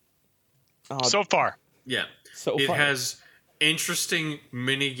 So far. Yeah. So it far. has interesting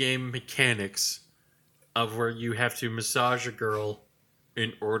mini-game mechanics of where you have to massage a girl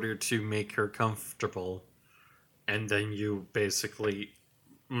in order to make her comfortable, and then you basically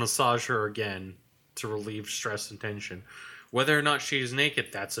massage her again to relieve stress and tension. Whether or not she's naked,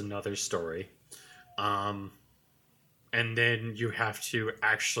 that's another story. And then you have to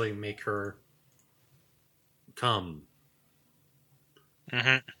actually make her come.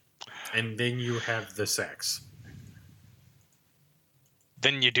 Mm-hmm. And then you have the sex.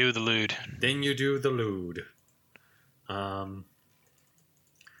 Then you do the lewd.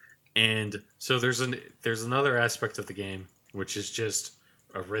 And so there's another aspect of the game, which is just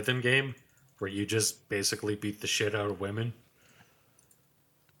a rhythm game where you just basically beat the shit out of women.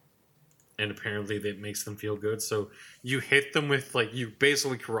 And apparently that makes them feel good. So you hit them with, you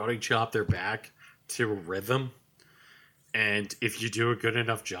basically karate chop their back to a rhythm. And if you do a good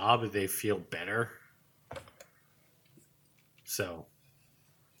enough job, they feel better. So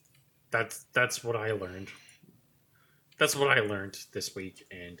that's what I learned. That's what I learned this week,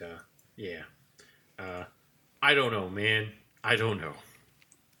 and yeah. I don't know, man. I don't know.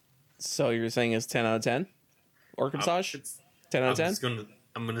 So you're saying it's 10 out of 10? Orc Massage? 10 out of 10?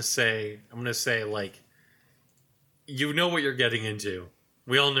 I'm gonna say, you know what you're getting into.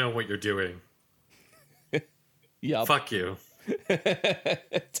 We all know what you're doing. Yup. Fuck you.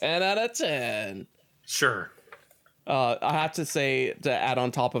 10 out of 10. Sure. I have to say, to add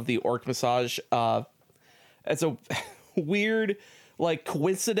on top of the Orc Massage, it's a weird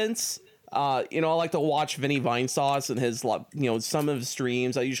coincidence. I like to watch Vinny Vinesauce and his some of his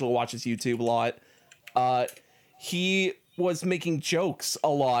streams. I usually watch his YouTube a lot. He was making jokes a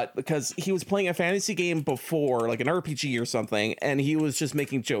lot because he was playing a fantasy game before, like an RPG or something, and he was just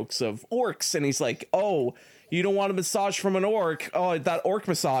making jokes of orcs, and he's like, oh, you don't want a massage from an orc? Oh, that orc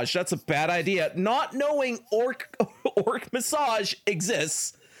massage, that's a bad idea. Not knowing orc massage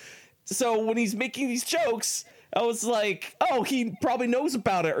exists. So when he's making these jokes, I was like, oh, he probably knows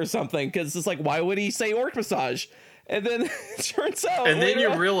about it or something, because it's like, why would he say orc massage? And then it turns out... And then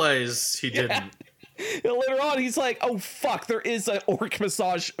you realize he didn't. Later on, he's like, oh, fuck, there is an orc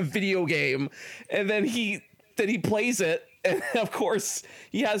massage video game. And then he plays it, and of course,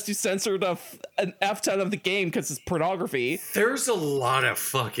 he has to censor an F-ton of the game because it's pornography. There's a lot of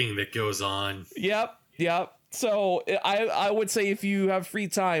fucking that goes on. Yep. So I would say if you have free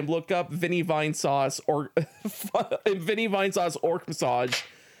time, look up Vinny Vinesauce or Vinny Vinesauce Orc Massage,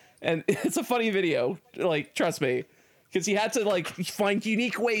 and it's a funny video. Trust me, because he had to find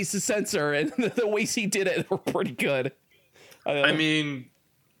unique ways to censor, and the ways he did it were pretty good. I mean,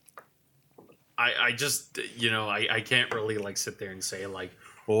 I just I can't really sit there and say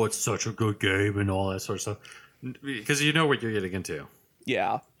oh, it's such a good game and all that sort of stuff, because you know what you're getting into.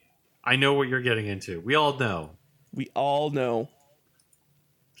 Yeah. I know what you're getting into. We all know.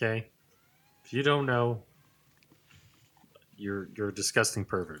 Okay? If you don't know, you're a disgusting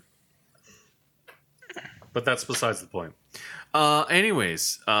pervert. But that's besides the point.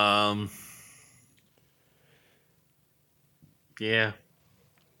 Anyways, yeah.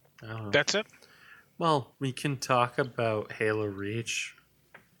 I don't know. That's it? Well, we can talk about Halo Reach,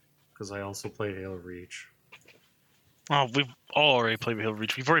 because I also played Halo Reach. Oh, we've all already played Halo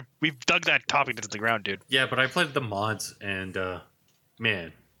Reach. We've dug that topic into the ground, dude. Yeah, but I played the mods, and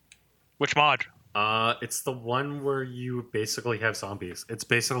man, which mod? It's the one where you basically have zombies. It's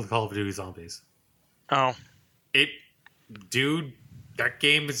basically Call of Duty Zombies. Oh, dude, that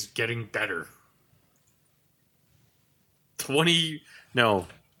game is getting better. 10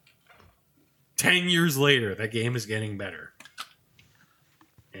 years later, that game is getting better,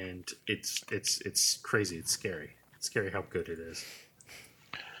 and it's crazy. It's scary. It's scary how good it is.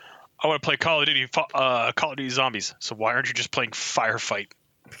 I want to play Call of Duty Zombies. So why aren't you just playing Firefight?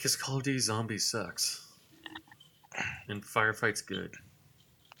 Because Call of Duty Zombies sucks, and Firefight's good.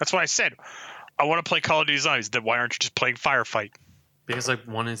 That's why I said I want to play Call of Duty Zombies. Then why aren't you just playing Firefight? Because I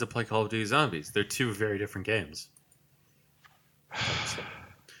wanted to play Call of Duty Zombies. They're two very different games.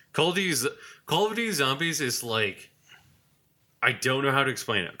 Call of Duty Zombies is like, I don't know how to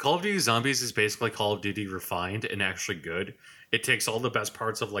explain it. Call of Duty Zombies is basically Call of Duty refined and actually good. It takes all the best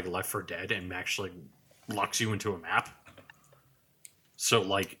parts of like Left 4 Dead and actually locks you into a map. So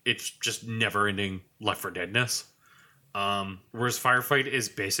like it's just never-ending Left 4 Deadness. Whereas Firefight is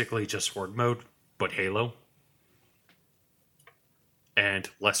basically just Horde mode, but Halo. And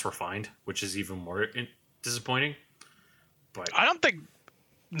less refined, which is even more disappointing. But I don't think.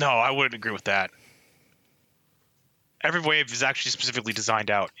 No, I wouldn't agree with that. Every wave is actually specifically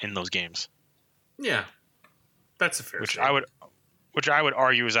designed out in those games. Yeah, that's a fair. Which statement. I would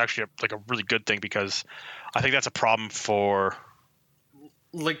argue is actually a really good thing, because I think that's a problem for.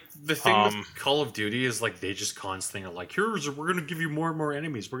 Like the thing with Call of Duty is like they just constantly are like, we're gonna give you more and more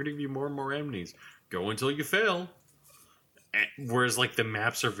enemies. We're gonna give you more and more enemies. Go until you fail. Whereas like the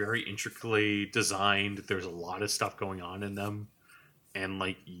maps are very intricately designed. There's a lot of stuff going on in them. And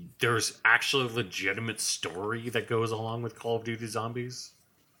like there's actually a legitimate story that goes along with Call of Duty Zombies.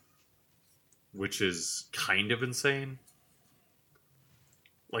 Which is kind of insane.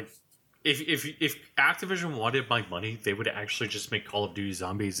 Like if Activision wanted my money, they would actually just make Call of Duty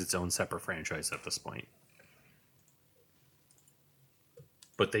Zombies its own separate franchise at this point.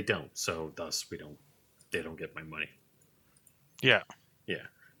 But they don't, so thus they don't get my money. Yeah. Yeah.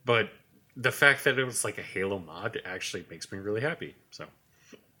 But the fact that it was like a Halo mod actually makes me really happy. So.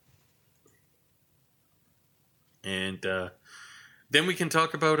 And then we can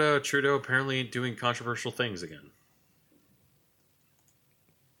talk about Trudeau apparently doing controversial things again.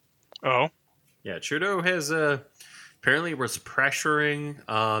 Oh. Yeah, Trudeau has apparently was pressuring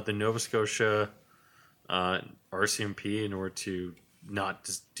the Nova Scotia RCMP in order to not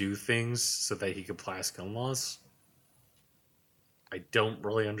just do things so that he could pass gun laws. I don't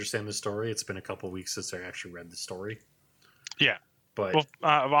really understand the story. It's been a couple weeks since I actually read the story. Yeah. But well,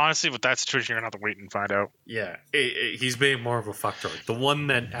 honestly, with that situation, you're going to have to wait and find out. Yeah, he's being more of a fucktard. The one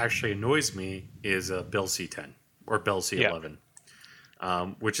that actually annoys me is Bill C-10 or Bill C-11,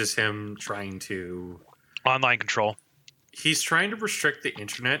 which is him trying to... Online control. He's trying to restrict the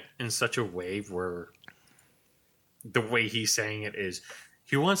internet in such a way where the way he's saying it is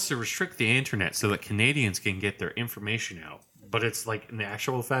he wants to restrict the internet so that Canadians can get their information out. But it's like, in the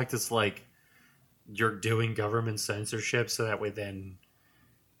actual fact, it's like you're doing government censorship so that way then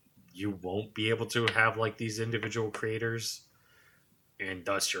you won't be able to have like these individual creators, and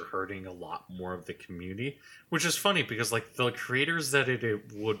thus you're hurting a lot more of the community, which is funny because like the creators that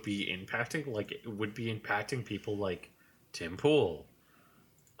it would be impacting, like it would be impacting people like Tim Pool,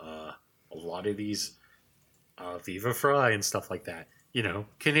 a lot of these Viva Fry and stuff like that, you know,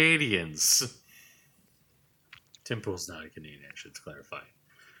 Canadians. Tim Pool's not a Canadian, I should clarify.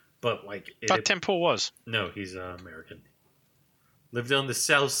 But like, I thought Tim Pool was. No, he's American. Lived on the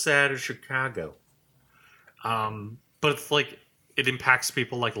south side of Chicago. But it's like it impacts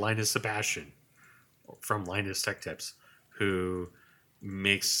people like Linus Sebastian from Linus Tech Tips, who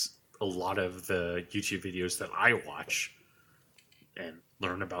makes a lot of the YouTube videos that I watch and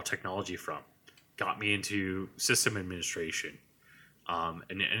learn about technology from. Got me into system administration. And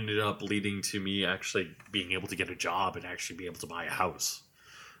it ended up leading to me actually being able to get a job and actually be able to buy a house.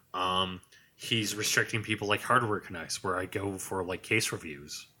 He's restricting people like Hardware Connects, where I go for like case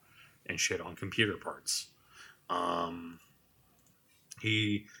reviews and shit on computer parts.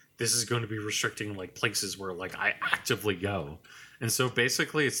 This is going to be restricting like places where like I actively go. And so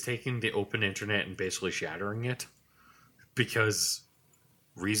basically it's taking the open internet and basically shattering it because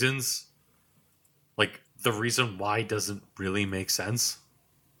reasons, like the reason why doesn't really make sense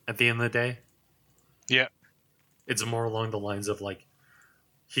at the end of the day. Yeah. It's more along the lines of like,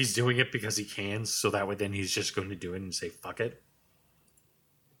 he's doing it because he can, so that way then he's just going to do it and say, fuck it.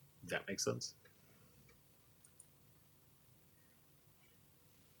 Does that make sense?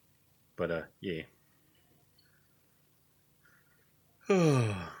 But, yeah.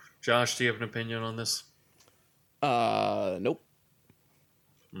 Josh, do you have an opinion on this? Nope.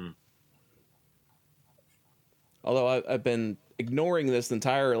 Although I've been ignoring this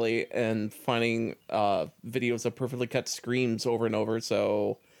entirely and finding videos of perfectly cut screams over and over,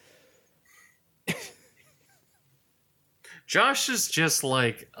 so... Josh is just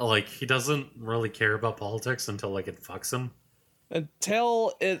like he doesn't really care about politics until like it fucks him.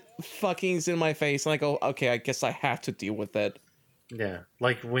 Until it fucking's in my face and I go, okay, I guess I have to deal with it. Yeah,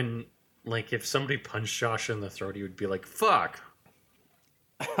 like when, like if somebody punched Josh in the throat, he would be like, fuck.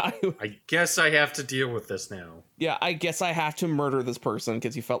 I guess I have to deal with this now. Yeah, I guess I have to murder this person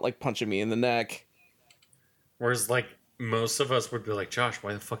because he felt like punching me in the neck. Whereas, like, most of us would be like, Josh,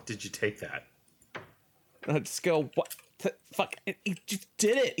 why the fuck did you take that? I'd just go, what the fuck? He just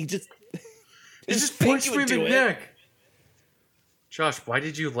did it. He just punched me in the neck. Josh, why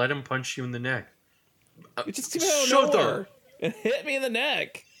did you let him punch you in the neck? It just came out of nowhere. It hit me in the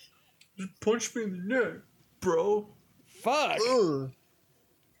neck. Just punch me in the neck, bro. Fuck. Ugh.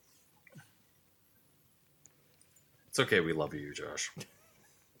 It's okay, we love you, Josh.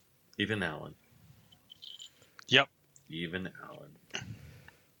 Even Allan. Yep. Even Allan.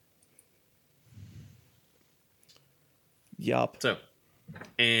 Yup. So,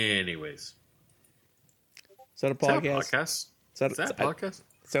 anyways. Is that a podcast? Is that a podcast?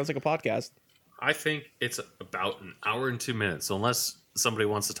 Sounds like a podcast. I think it's about an hour and 2 minutes, unless somebody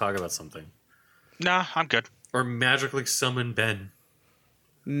wants to talk about something. Nah, I'm good. Or magically summon Ben.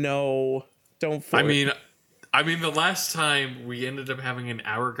 No, don't. I mean, the last time we ended up having an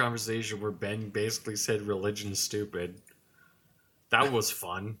hour conversation where Ben basically said religion's stupid. That was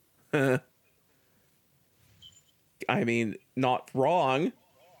fun. I mean, not wrong.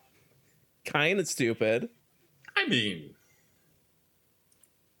 Kind of stupid. I mean,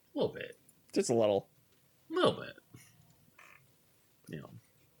 a little bit. Just a little. A little bit. You know.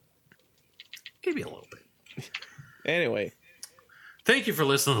 Maybe a little bit. Anyway. Thank you for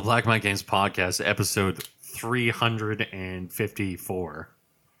listening to the Black Mike Games Podcast, episode 354.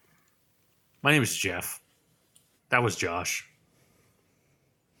 My name is Jeff. That was Josh.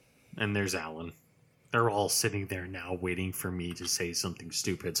 And there's Allan. They're all sitting there now waiting for me to say something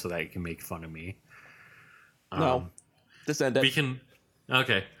stupid so that you can make fun of me. No. Just end it.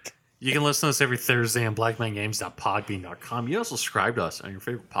 Okay. You can listen to us every Thursday on blackmangames.podbean.com. You also subscribe to us on your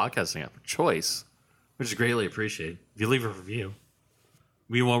favorite podcasting app of choice, which is greatly appreciated. If you leave a review,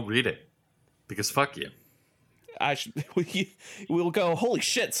 we won't read it because fuck you. We'll go, holy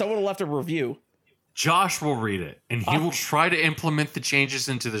shit, someone left a review. Josh will read it, and he will try to implement the changes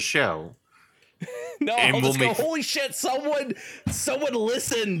into the show. No, and I'll just go, holy shit, someone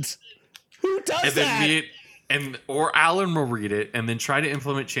listened. Who does that? Or Allan will read it and then try to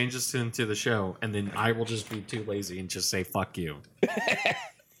implement changes into the show, and then I will just be too lazy and just say fuck you.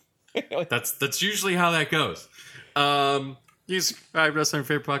 That's usually how that goes. You subscribe to us on your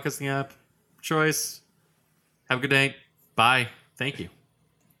favorite podcasting app choice. Have a good day. Bye. Thank you.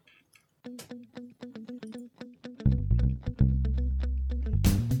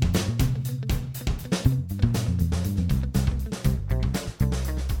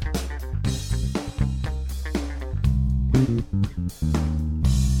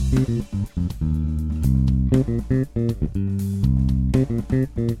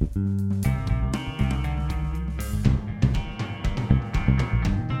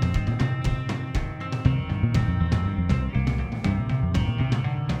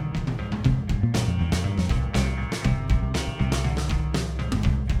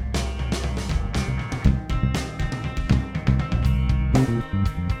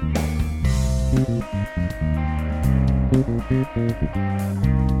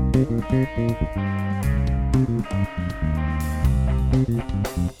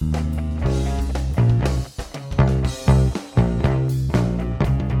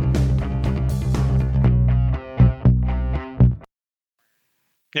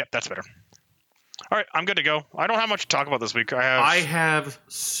 Yep, that's better. All right, I'm good to go. I don't have much to talk about this week. I have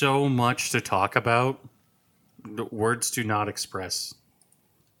so much to talk about. The words do not express.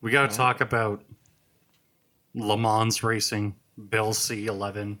 We got to talk about Le Mans racing, Bill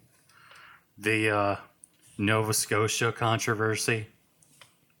C-11, the Nova Scotia controversy.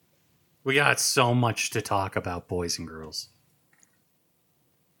 We got so much to talk about, boys and girls.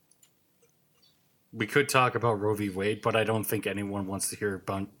 We could talk about Roe v. Wade, but I don't think anyone wants to hear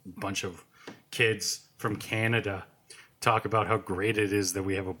a bunch of kids from Canada talk about how great it is that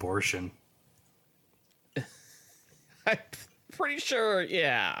we have abortion. I'm pretty sure,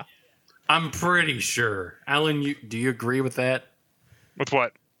 yeah. I'm pretty sure. Allan, do you agree with that? With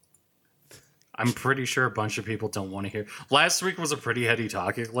what? I'm pretty sure a bunch of people don't want to hear. Last week was a pretty heady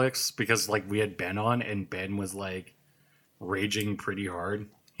topic list because like we had Ben on and Ben was like raging pretty hard.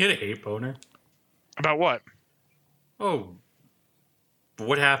 He had a hate boner. About what? Oh,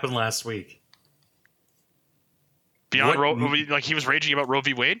 what happened last week? Beyond Roe, like he was raging about Roe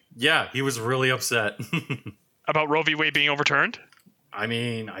v. Wade? Yeah, he was really upset. About Roe v. Wade being overturned? I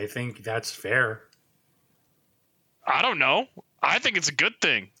mean, I think that's fair. I don't know. I think it's a good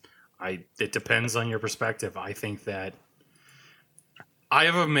thing. It depends on your perspective. I think that I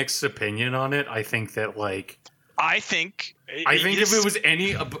have a mixed opinion on it. I think that like I think if it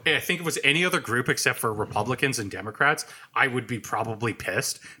was any other group except for Republicans and Democrats, I would be probably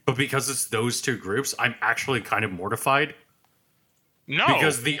pissed. But because it's those two groups, I'm actually kind of mortified. No,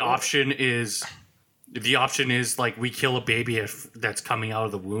 because the option is like we kill a baby that's coming out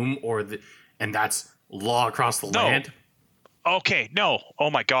of the womb, and that's law across the land. Okay, no. Oh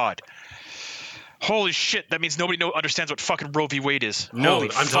my God. Holy shit! That means nobody understands what fucking Roe v. Wade is. No, Holy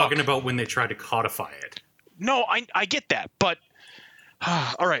I'm fuck. talking about when they tried to codify it. No, I get that, but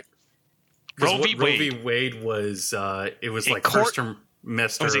all right. Roe v. Wade was it was like first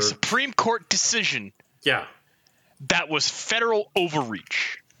trimester. It was a Supreme Court decision. Yeah. That was federal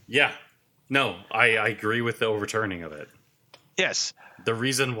overreach. Yeah. No, I agree with the overturning of it. Yes. The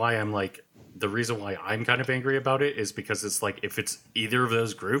reason why I'm kind of angry about it is because it's like if it's either of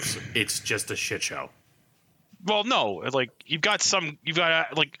those groups, it's just a shit show. Well, no, like you've got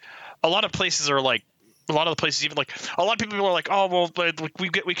like a lot of places are like. A lot of the places, even like a lot of people are like, oh well, like we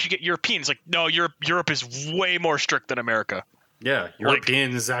should get Europeans. Like, no, Europe is way more strict than America. Yeah, Europe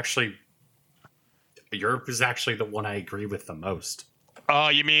is actually the one I agree with the most.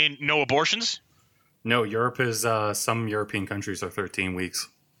 You mean no abortions? No, Europe is some European countries are 13 weeks.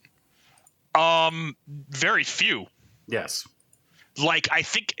 Very few. Yes. Like I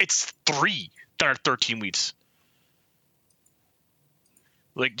think it's 3 that are 13 weeks.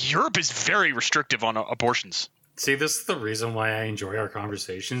 Like, Europe is very restrictive on abortions. See, this is the reason why I enjoy our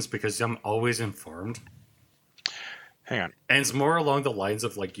conversations, because I'm always informed. Hang on. And it's more along the lines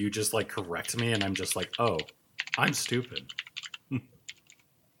of, like, you just, like, correct me, and I'm just like, oh, I'm stupid.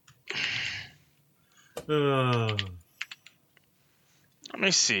 Let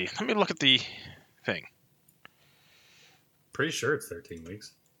me see. Let me look at the thing. Pretty sure it's 13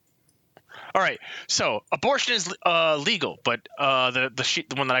 weeks. All right, so abortion is legal, but the sheet,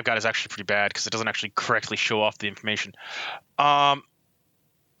 the one that I've got, is actually pretty bad because it doesn't actually correctly show off the information.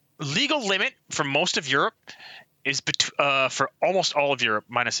 Legal limit for most of Europe is for almost all of Europe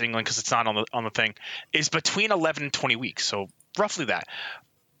minus England because it's not on the thing, is between 11 and 20 weeks, so roughly that.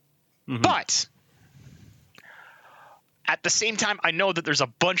 Mm-hmm. But at the same time, I know that there's a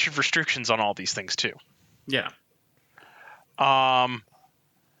bunch of restrictions on all these things too. Yeah.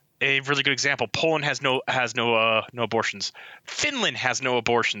 A really good example: Poland has no abortions. Finland has no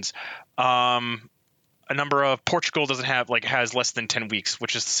abortions. A number of Portugal doesn't have has less than 10 weeks,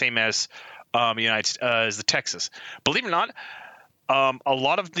 which is the same as the Texas. Believe it or not, a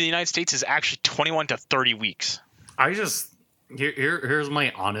lot of the United States is actually 21 to 30 weeks. Here's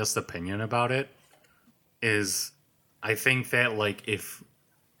my honest opinion about it. Is I think that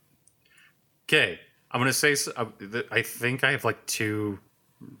I'm gonna say I think I have two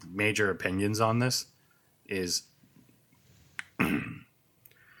major opinions on this. Is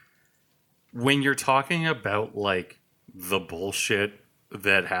when you're talking about the bullshit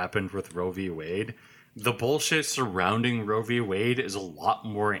that happened with Roe v. Wade, the bullshit surrounding Roe v. Wade is a lot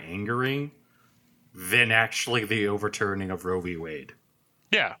more angering than actually the overturning of Roe v. Wade.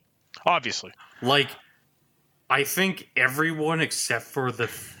 Yeah, obviously. I think everyone except for the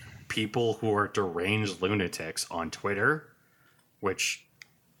people who are deranged lunatics on Twitter, which,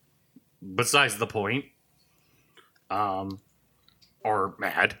 besides the point, are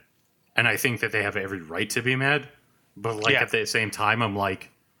mad. And I think that they have every right to be mad. But at the same time, I'm like,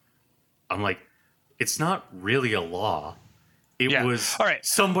 it's not really a law. It was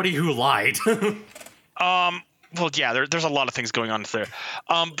somebody who lied. Well, yeah, there's a lot of things going on there.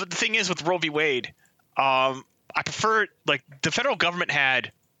 But the thing is with Roe v. Wade, I prefer, the federal government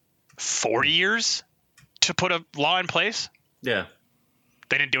had 40 years to put a law in place. Yeah.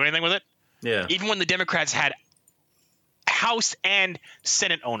 They didn't do anything with it. Yeah. Even when the Democrats had House and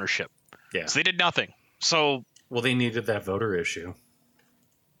Senate ownership. Yeah. So they did nothing. So. Well, they needed that voter issue.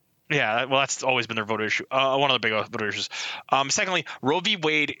 Yeah, well, that's always been their voter issue. One of the big voter issues. Secondly, Roe v.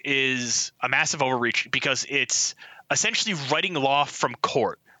 Wade is a massive overreach because it's essentially writing law from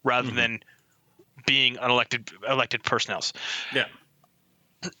court rather than being an elected personnel. Yeah.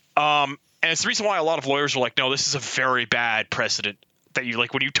 And it's the reason why a lot of lawyers are like, no, this is a very bad precedent. That you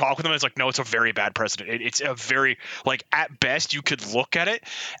when you talk with them, it's like, no, it's a very bad precedent. It's a very at best you could look at it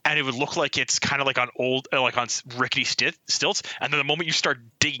and it would look like it's kind of on old on rickety stilts, and then the moment you start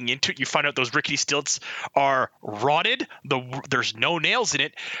digging into it, you find out those rickety stilts are rotted. There's no nails in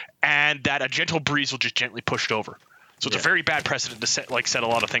it, and that a gentle breeze will just gently push it over. So it's a very bad precedent to set a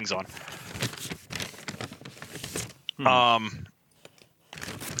lot of things on.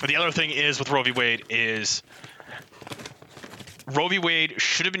 The other thing is with Roe v. Wade is Roe v. Wade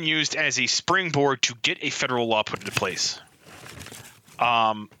should have been used as a springboard to get a federal law put into place.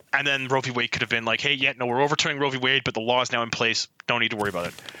 And then Roe v. Wade could have been like, hey, yeah, no, we're overturning Roe v. Wade, but the law is now in place. Don't need to worry about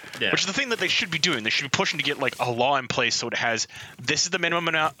it. Yeah. Which is the thing that they should be doing. They should be pushing to get like a law in place so it has this is the minimum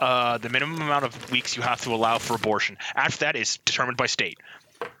amount of weeks you have to allow for abortion. After that is determined by state.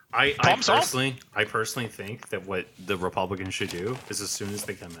 I personally think that what the Republicans should do is as soon as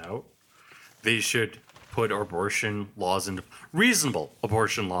they come out, they should put reasonable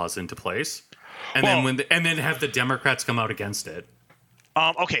abortion laws into place, and then have the Democrats come out against it.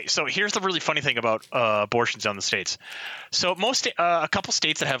 Okay, so here's the really funny thing about abortions down in the states. So a couple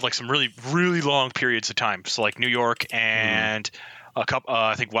states that have like some really, really long periods of time. So like New York and a couple,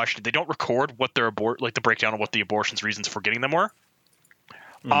 I think Washington, they don't record what their the breakdown of what the abortion's reasons for getting them were.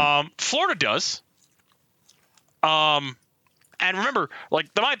 Florida does. And remember, like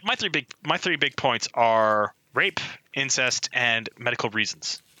my three big points are rape, incest, and medical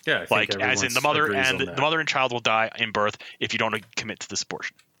reasons. Yeah, like as in the mother and child will die in birth if you don't commit to this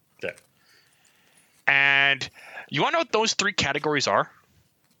abortion. Yeah. And you want to know what those three categories are,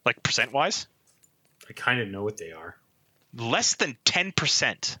 like percent wise? I kind of know what they are. Less than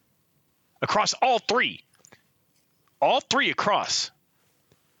 10% across all three. All three across.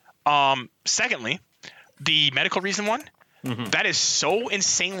 Secondly, the medical reason one, that is so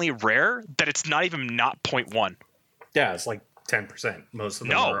insanely rare that it's not even not 0.1. Yeah, it's like 10%. Most of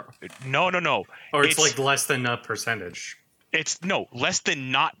them are. No. Or it's like less than a percentage. It's less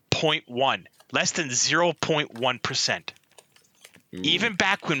than not 0.1. Less than 0.1%. Even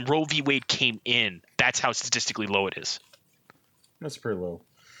back when Roe v. Wade came in, that's how statistically low it is. That's pretty low.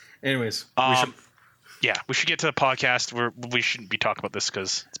 Anyways, we should get to the podcast. We shouldn't be talking about this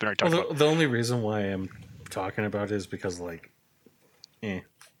because it's been already talked about. The only reason why I'm talking about it is because, like,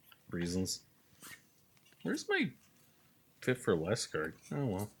 reasons. Where's my Fit for Less card? Oh,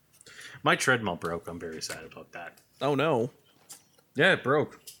 well. My treadmill broke. I'm very sad about that. Oh, no. Yeah, it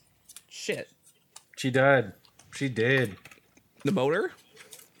broke. Shit. She died. She did. The motor?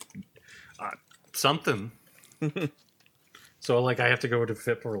 Something. So, like, I have to go to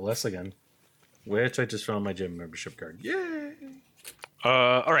Fit for Less again. Which I just found my gym membership card. Yay!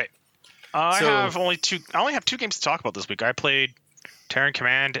 All right. I only have two games to talk about this week. I played Terran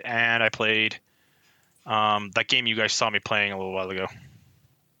Command, and I played that game you guys saw me playing a little while ago.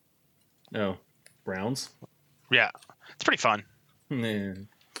 Oh, Browns? Yeah, it's pretty fun. Man.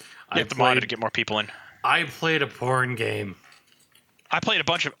 You have to mod it to get more people in. I played a porn game. I played a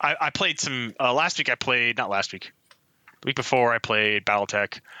bunch of. I played some last week. Not last week. The week before, I played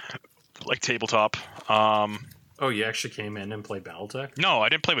BattleTech, like tabletop. Oh, you actually came in and played BattleTech? No, I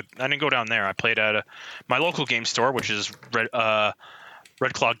didn't go down there. I played at my local game store, which is Red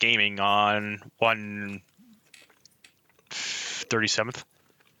Claw Gaming on 137th.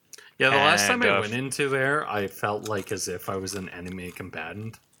 Yeah, the last time I went into there, I felt like as if I was an enemy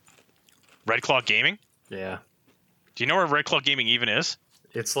combatant. Red Claw Gaming? Yeah. Do you know where Red Claw Gaming even is?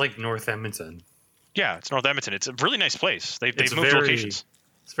 It's like North Edmonton. Yeah, it's North Edmonton. It's a really nice place. They've moved locations.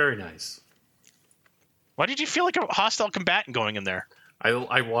 It's very nice. Why did you feel like a hostile combatant going in there?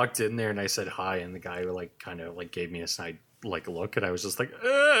 I walked in there and I said hi, and the guy kind of gave me a side look, and I was just like,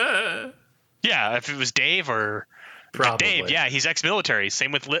 Yeah, if it was Dave or probably. Dave, yeah, he's ex-military.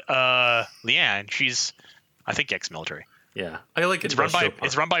 Same with Leanne. She's, I think, ex-military. Yeah, I like it.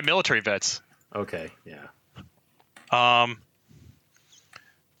 It's run by military vets. Okay, yeah.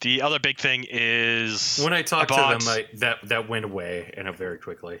 The other big thing is when I talked to them, that went away very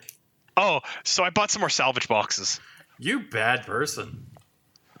quickly. Oh, so I bought some more salvage boxes. You bad person.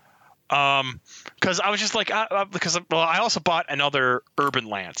 Because I was just like, I also bought another Urban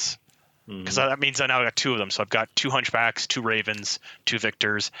Lance. Because that means I now got two of them. So I've got 2 Hunchbacks, 2 Ravens, 2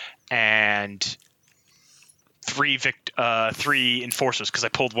 Victors, and 3 Enforcers, because I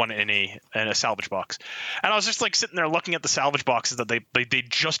pulled one in a salvage box. And I was just like sitting there looking at the salvage boxes that they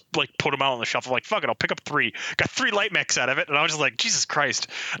just like put them out on the shelf. I'm like, fuck it, I'll pick up 3. Got 3 light mechs out of it, and I was just like, Jesus Christ.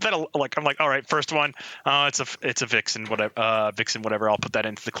 Then I'm like, all right, first one, it's a Vixen, whatever. I'll put that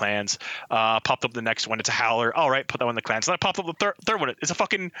into the clans. Popped up the next one, it's a Howler. All right, put that one in the clans. Then I popped up the third one. It's a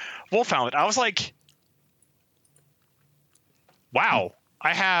fucking Wolfhound. I was like, wow,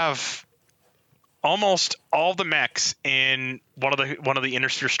 I have almost all the mechs in one of the Inner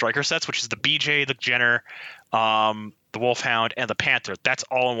Sphere Striker sets, which is the BJ, the Jenner, the Wolfhound, and the Panther. That's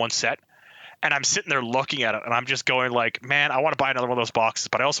all in one set. And I'm sitting there looking at it, and I'm just going like, man, I want to buy another one of those boxes,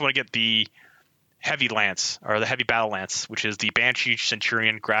 but I also want to get the Heavy Lance, or the Heavy Battle Lance, which is the Banshee,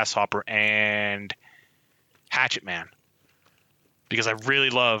 Centurion, Grasshopper, and Hatchet Man. Because I really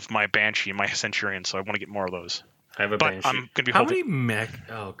love my Banshee and my Centurion, so I want to get more of those. I have a Banshee. I'm going to be How many mech?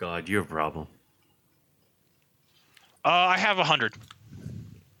 Oh, God, you have a problem. I have 100.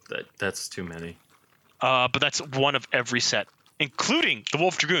 That's too many. But that's one of every set, including the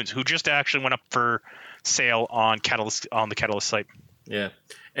Wolf Dragoons, who just actually went up for sale on the Catalyst site. Yeah.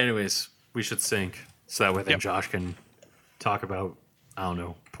 Anyways, we should sync so that way then Yep. Josh can talk about, I don't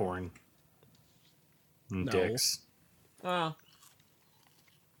know, porn and No. dicks. Josh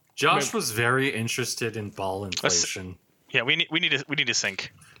Josh was very interested in ball inflation. Yeah, we need to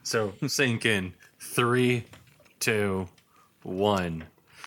sync. So sync in 3, 2, 1.